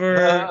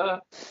prefer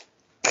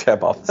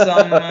kebab?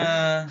 Some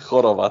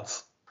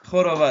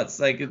Khorovats.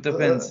 Like, it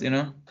depends, you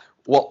know.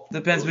 Well,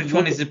 Depends which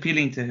one is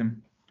appealing to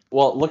him.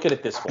 Well, look at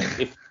it this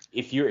way.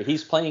 If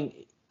he's playing,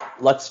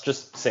 let's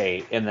just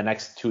say in the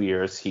next 2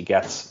 years he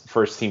gets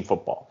first team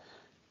football.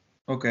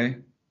 Okay.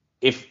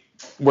 If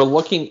we're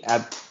looking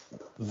at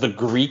the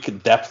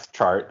Greek depth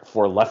chart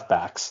for left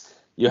backs,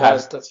 you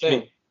have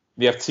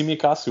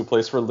Tsimikas, who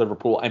plays for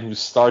Liverpool and who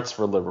starts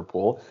for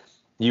Liverpool.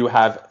 You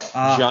have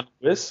Gian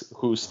Lewis,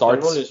 who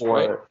starts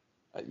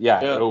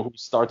who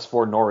starts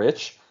for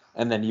Norwich,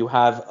 and then you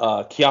have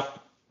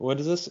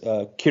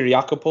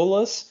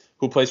Kyriakopoulos,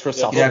 who plays for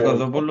Sassuolo.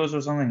 Kyriakopoulos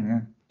or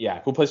something.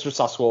 Yeah, who plays for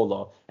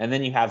Sassuolo, and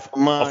then you have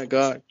you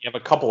have a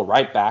couple of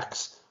right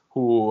backs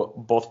who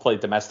both play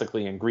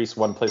domestically in Greece.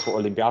 One plays for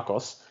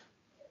Olympiacos,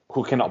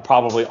 who can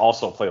probably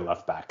also play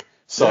left back.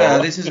 So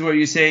this is where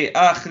you say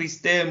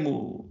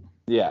Christemu.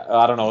 Yeah,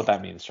 I don't know what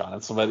that means, Sean.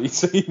 It's somebody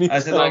saying. I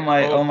said,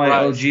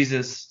 oh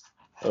Jesus.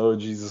 Oh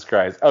Jesus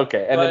Christ.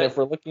 Okay, and then if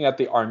we're looking at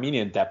the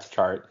Armenian depth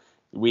chart,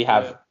 we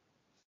have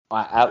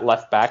at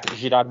left back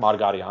Girard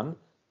Margarian,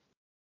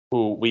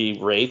 who we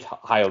rate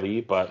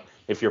highly, but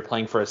if you're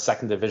playing for a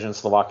second division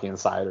Slovakian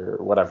side or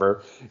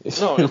whatever.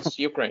 No, it's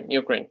Ukraine.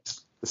 None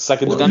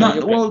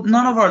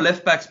of our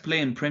left backs play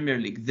in Premier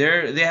League.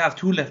 They have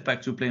 2 left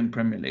backs who play in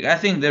Premier League. I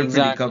think they're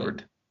pretty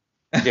covered.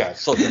 Yeah,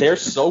 so they're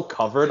so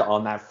covered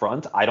on that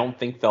front, I don't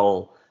think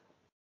they'll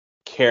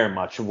care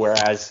much.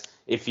 Whereas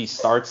if he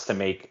starts to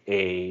make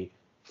a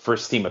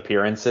first team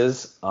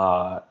appearances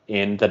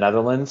in the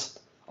Netherlands,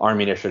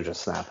 Armenia should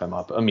just snap him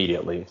up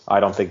immediately.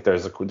 I don't think there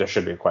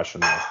should be a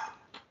question there.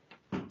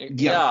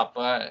 Yeah,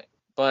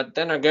 but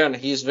then again,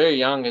 he's very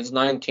young. He's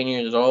 19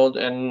 years old,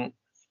 and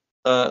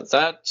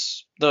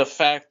that's the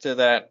factor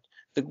that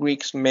the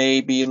Greeks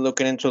may be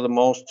looking into the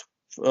most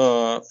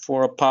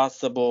for a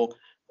possible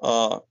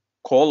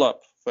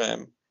call-up for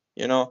him.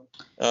 You know,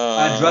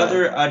 I'd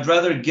rather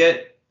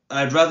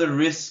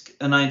risk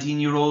a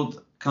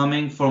 19-year-old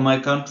coming for my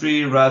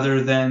country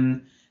rather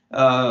than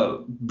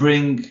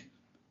bring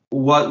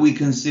what we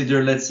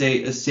consider, let's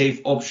say, a safe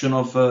option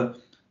of a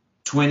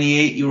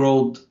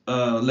 28-year-old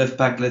left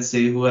back, let's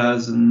say, who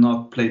has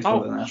not played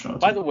for the national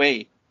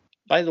team.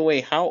 By the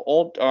way, how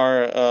old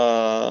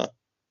are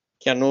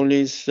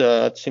Giannoulis,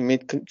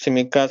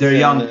 Tsimikas? They're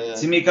young.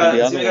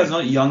 Tsimikas is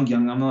not young.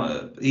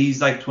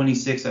 He's like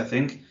 26, I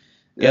think.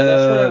 Yeah,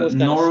 that's what I was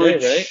gonna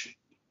Norwich say, right?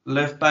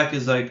 left back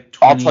is like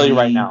 20. I'll tell you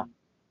right now.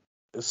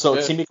 So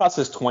Tsimikas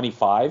is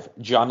 25,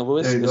 Gian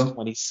Lewis is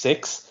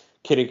 26,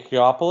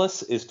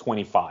 Kyriakopoulos is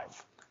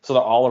 25. So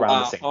they're all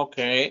around the same.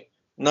 Okay.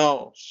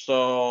 No,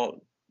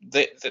 so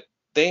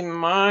they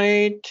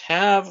might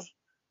have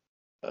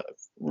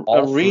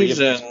all a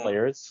reason. Of these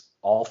players,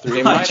 all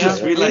three. I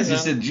just realized you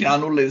said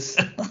Gian Lewis.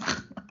 I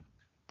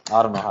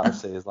don't know how to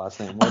say his last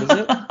name. What is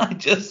it? I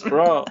just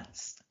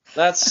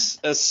that's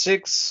a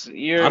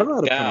 6-year. I don't know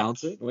how to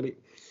pronounce it.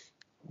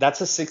 That's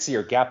a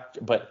 6-year gap,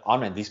 but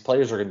Armin, these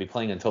players are going to be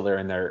playing until they're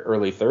in their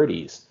early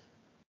 30s.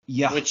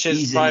 Yeah, which is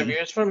easily. 5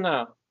 years from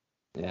now.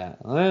 Yeah.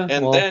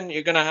 Then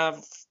you're going to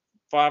have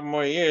 5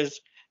 more years,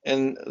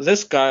 and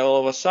this guy all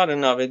of a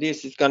sudden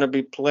nowadays is going to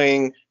be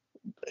playing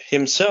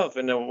himself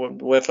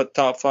with a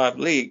top 5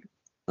 league.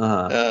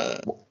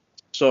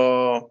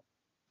 So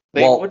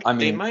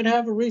they might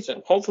have a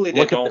reason. Hopefully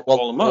they don't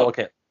call him up.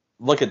 Okay.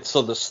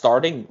 So the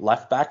starting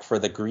left back for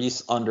the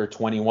Greece under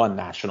 21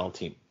 national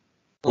team,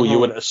 who you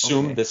would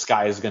assume this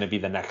guy is going to be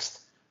the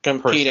next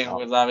competing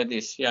with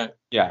Lavidis.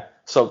 Yeah.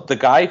 So the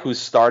guy who's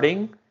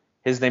starting,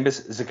 his name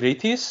is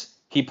Zagritis.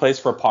 He plays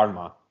for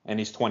Parma, and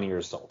he's 20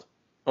 years old.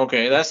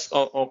 Okay, that's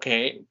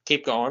okay.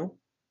 Keep going.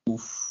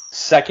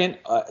 Second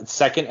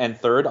and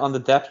third on the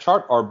depth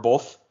chart are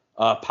both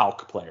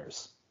PAOK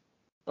players.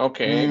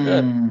 Okay,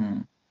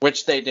 good.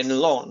 Which they didn't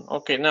loan.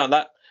 Okay, now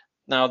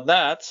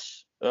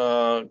that's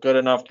good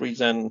enough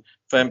reason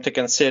for him to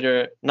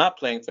consider not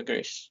playing for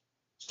Greece.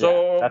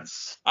 So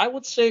I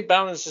would say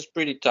balance is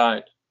pretty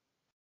tight.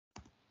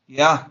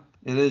 Yeah,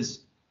 it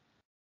is.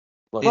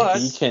 Look,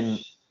 he can.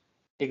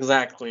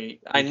 Exactly.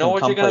 I know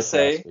what you're gonna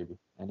say.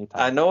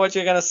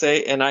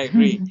 And I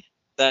agree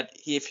that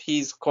if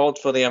he's called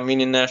for the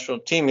Armenian national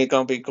team, he's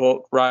gonna be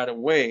called right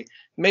away.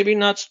 Maybe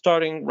not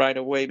starting right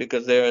away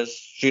because there's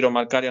Girard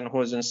Margarian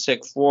who is in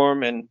sick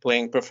form and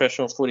playing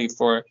professional footy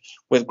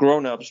with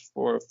grown-ups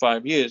for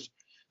 5 years.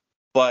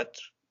 But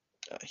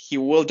he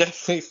will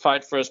definitely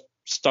fight for a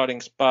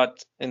starting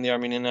spot in the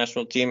Armenian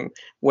national team,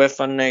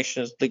 UEFA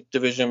Nations League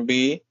Division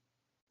B,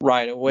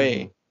 right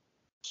away.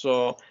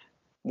 So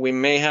we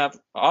may have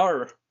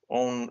our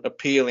own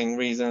appealing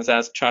reasons,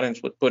 as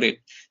Challenge would put it,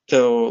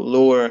 to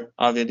lure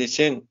Avidis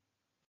in.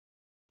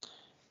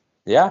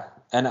 Yeah,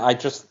 and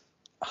his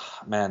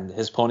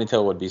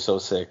ponytail would be so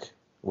sick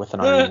with an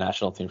Armenian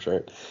national team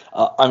shirt.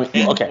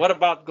 Okay. What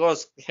about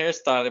Go's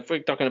hairstyle? If we're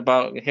talking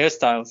about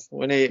hairstyles,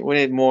 we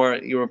need more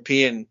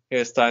European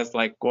hairstyles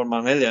like Gor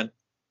Mamelian.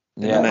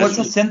 Yeah. What's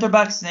the center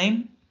back's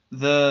name?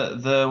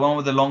 The one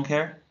with the long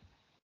hair?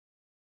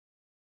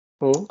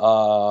 Who?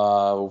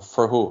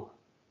 For who?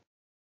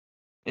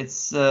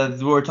 It's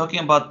we were talking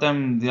about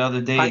them the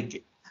other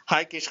day.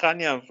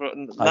 Bickahchyan,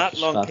 not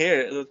long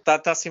hair,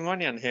 Tata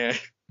Simonian hair.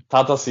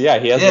 Tatas, yeah,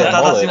 he has Yeah, the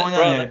Tata mullet. Simonian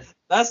Bro, hair.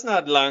 that's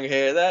not long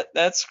hair.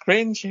 That's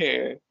cringe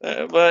hair.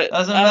 But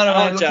Doesn't matter, man.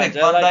 I'll It looks like judge.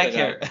 I Van like the Dyke guy.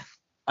 hair.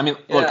 I mean,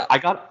 look, Yeah.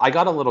 I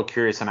got a little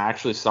curious and I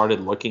actually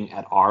started looking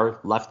at our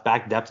left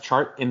back depth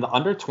chart. In the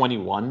under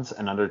 21s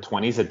and under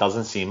 20s, it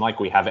doesn't seem like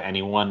we have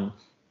anyone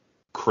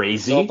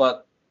crazy. No,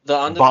 but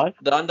But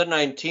the under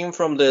 19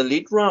 from the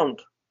elite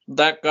round,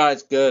 that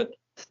guy's good.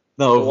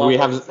 no, The one we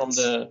have from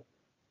the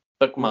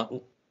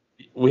Bickahchyan.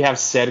 we have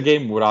Sergei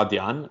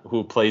Muradyan,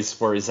 who plays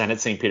for Zenit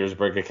St.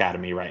 Petersburg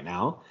Academy right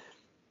now,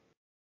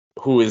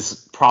 who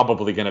is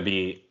probably going to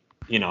be,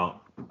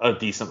 a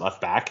decent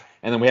left back.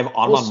 And then we have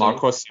Arman see.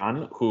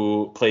 Markosyan,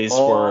 who plays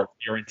Oh. for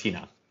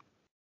Fiorentina.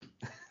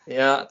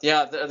 Yeah.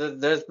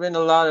 There's been a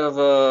lot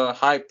of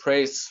high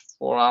praise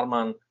for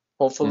Arman.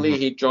 Hopefully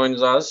he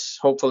joins us.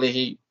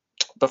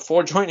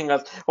 Before joining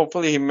us,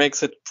 hopefully he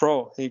makes it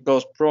pro. He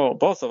goes pro,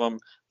 both of them,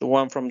 the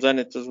one from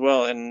Zenit as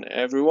well, and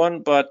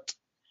everyone. But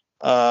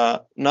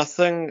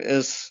nothing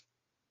is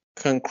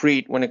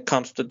concrete when it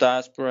comes to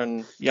diaspora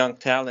and young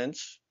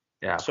talents.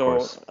 Yeah, of So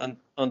course.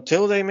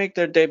 until they make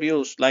their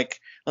debuts, like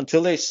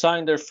until they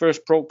sign their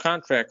first pro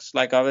contracts,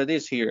 like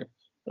Avedis here,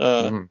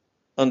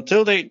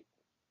 until they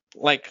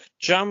like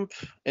jump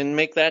and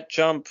make that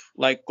jump,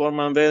 like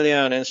Gorman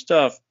Velian and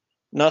stuff,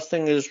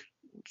 nothing is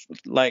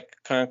like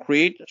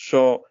concrete.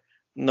 So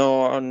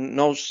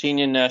no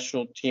senior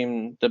national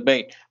team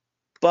debate.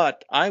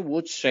 But I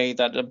would say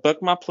that a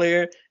Bickahchyan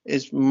player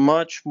is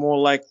much more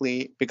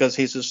likely because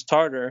he's a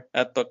starter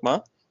at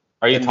Bickahchyan.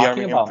 Are you in the talking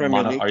Armenian about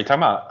Premier League. Are you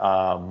talking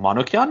about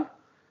Manukyan?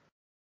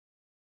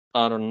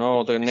 I don't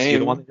know the Is he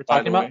the one name, that you're by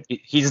talking the about?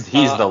 way. He's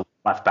the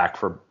left back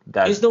for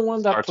that. He's the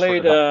one that starts for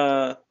played.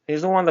 the-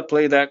 He's the one that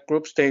played that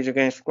group stage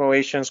against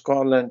Croatia and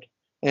Scotland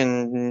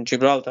in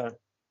Gibraltar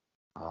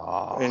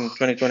in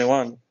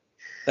 2021.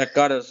 That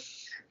got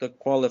us the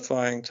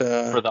qualifying to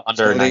for the to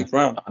under the league 19,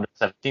 round. under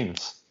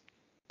 17s.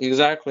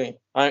 Exactly.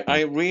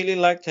 I really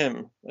liked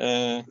him,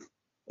 and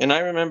I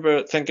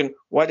remember thinking,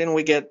 why didn't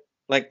we get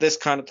like this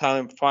kind of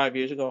talent 5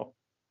 years ago?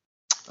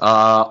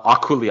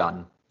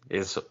 Akulian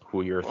is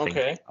who you're thinking.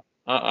 Okay,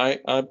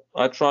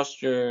 I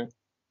trust your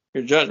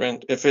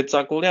judgment. If it's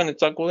Akulian,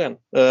 it's Akulian.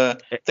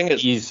 Thing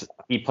is,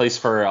 He plays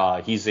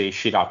for he's a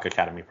Shirak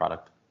Academy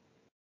product.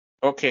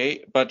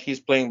 okay, but he's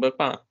playing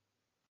Bickahchyan.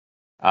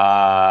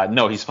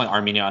 No, he's playing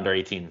Armenia under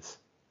 18s.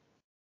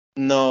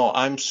 No,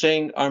 I'm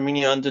saying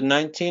Armenia under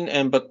 19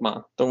 and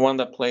Bickahchyan, the one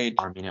that played.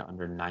 Armenia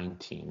under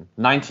 19.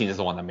 19 is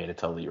the one that made it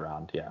to elite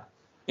round. Yeah.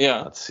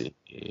 Yeah. Let's see.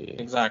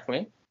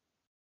 Exactly.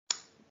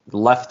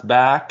 Left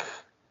back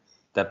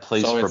that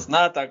plays so for. it's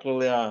not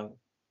Akulian.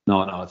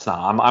 No, it's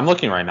not. I'm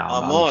looking right now.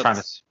 I'm trying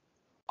to.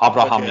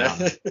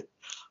 Abrahamyan.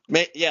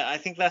 Okay. Yeah, I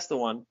think that's the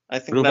one. I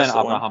think Ruben that's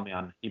the one.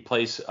 Abrahamyan. He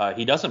plays.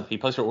 He doesn't. He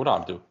plays for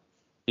Urartu.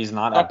 He's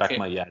not at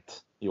Bickahchyan yet.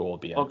 He will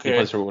be. Okay. He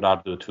plays for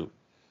Urartu too.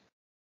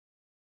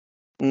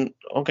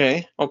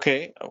 Okay.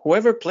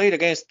 Whoever played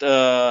against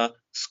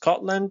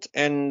Scotland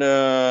and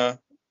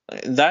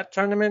that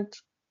tournament,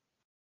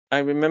 I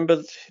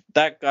remember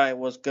that guy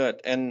was good.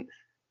 And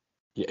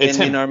it's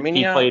him. In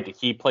Armenia,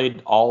 he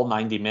played all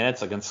 90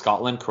 minutes against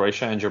Scotland,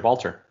 Croatia, and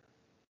Gibraltar.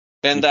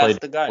 And that's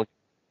the guy.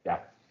 Yeah.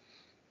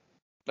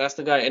 That's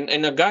the guy.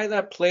 And a guy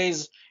that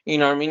plays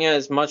in Armenia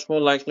is much more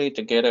likely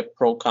to get a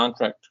pro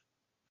contract.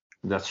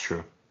 That's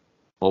true.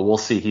 Well, we'll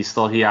see. He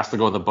has to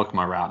go the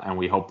Bickahchyan route, and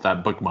we hope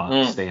that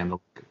Bickahchyan stay in the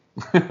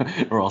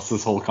league, or else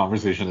this whole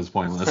conversation is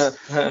pointless.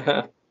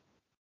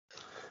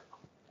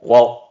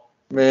 Well,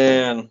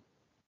 man,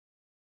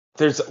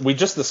 we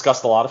just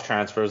discussed a lot of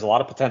transfers, a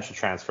lot of potential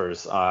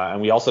transfers,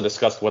 and we also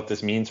discussed what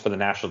this means for the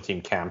national team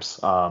camps,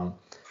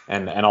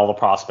 and all the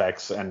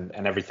prospects and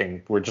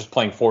everything. We're just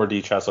playing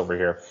 4D chess over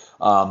here.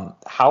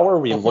 How are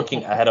we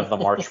looking ahead of the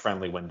March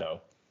friendly window?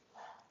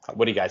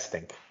 What do you guys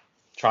think?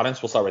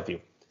 Tradens, we'll start with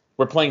you.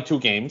 We're playing 2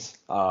 games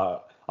on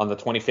the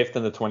 25th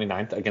and the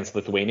 29th against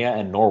Lithuania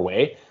and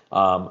Norway.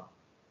 How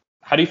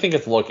do you think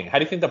it's looking? How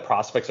do you think the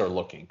prospects are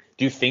looking?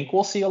 Do you think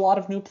we'll see a lot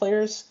of new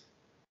players?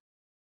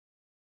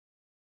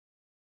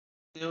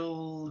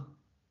 Still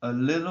a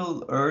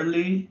little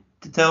early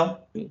to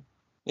tell.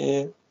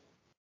 Yeah.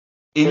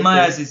 In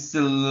my eyes, it's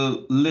still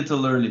a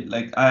little early.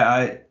 Like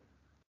I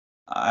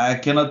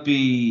cannot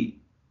say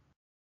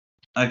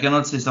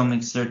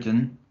something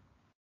certain.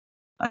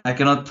 I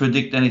cannot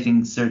predict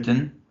anything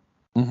certain.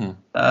 Mm-hmm.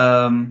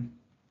 I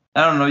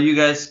don't know. You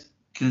guys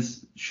can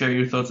share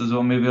your thoughts as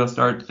well. Maybe I'll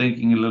start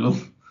thinking a little.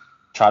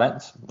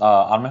 Tradens,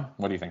 Armen,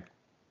 what do you think?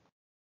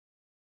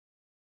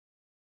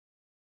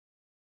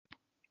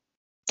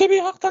 Okay,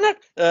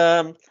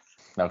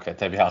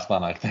 Tebi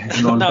Haspanak.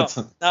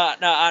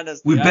 No,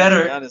 honestly. We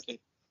better. Honestly.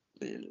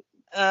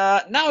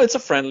 No, it's a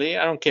friendly.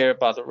 I don't care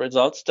about the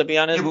results, to be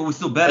honest. Yeah, but we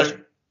still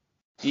better.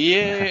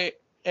 Yeah,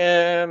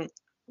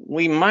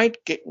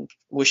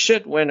 we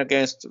should win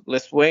against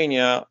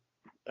Lithuania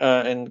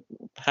and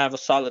have a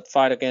solid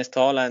fight against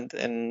Holland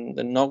and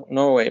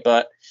Norway.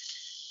 But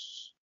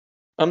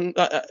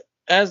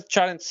as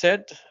Challenge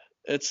said,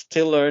 it's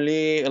still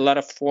early. A lot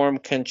of form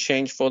can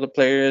change for the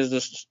players.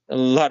 There's a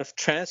lot of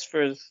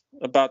transfers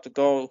about to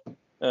go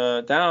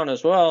down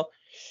as well.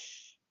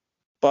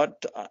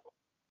 But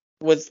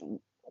with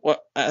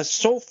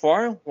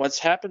what's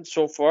happened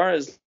so far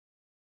is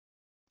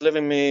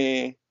leaving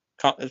me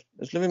positive.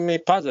 It's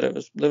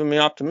leaving me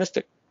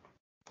optimistic.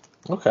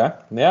 Okay.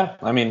 Yeah.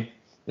 I mean,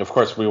 of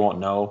course, we won't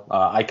know.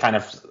 I kind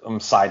of am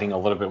siding a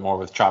little bit more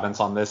with Chavins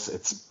on this.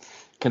 It's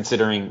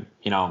considering,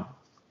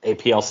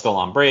 APL still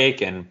on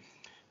break and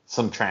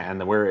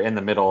and we're in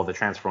the middle of the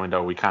transfer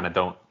window. We kind of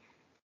don't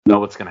know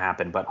what's going to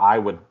happen. But I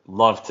would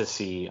love to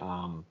see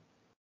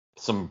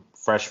some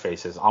fresh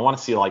faces. I want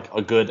to see like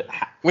a good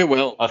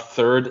a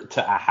third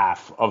to a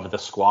half of the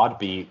squad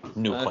be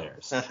new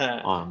players.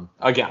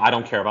 Again, I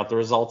don't care about the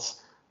results.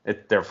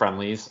 They're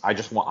friendlies. I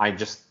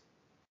just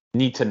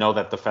need to know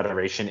that the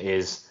federation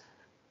is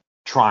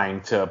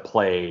trying to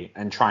play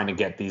and trying to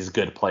get these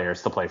good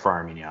players to play for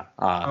Armenia.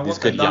 These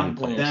good young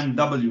players. Damn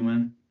W,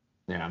 man.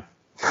 Yeah.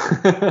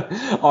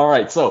 All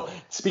right. So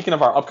speaking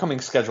of our upcoming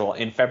schedule,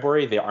 in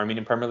February, the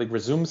Armenian Premier League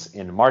resumes.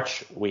 In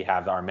March, we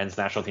have our men's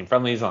national team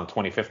friendlies on the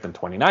 25th and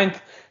 29th.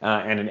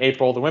 And in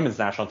April, the women's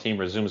national team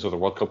resumes with the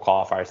World Cup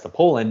qualifiers to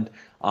Poland.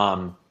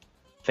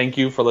 Thank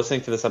you for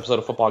listening to this episode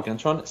of Football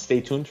Against Run.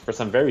 Stay tuned for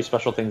some very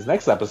special things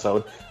next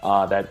episode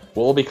that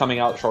will be coming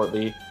out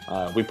shortly.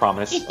 We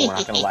promise. We're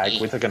not going to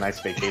lag. We took a nice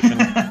vacation.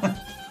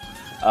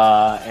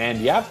 And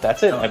yeah,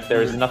 that's it. If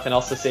there's nothing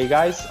else to say,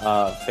 guys,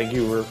 thank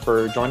you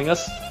for joining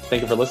us.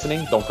 Thank you for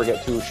listening. Don't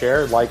forget to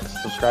share, like,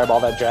 subscribe, all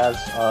that jazz,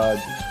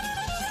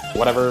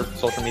 whatever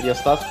social media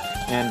stuff.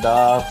 And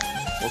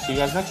we'll see you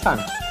guys next time.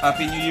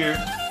 Happy New Year.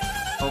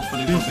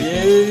 Hopefully for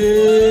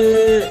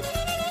vacation.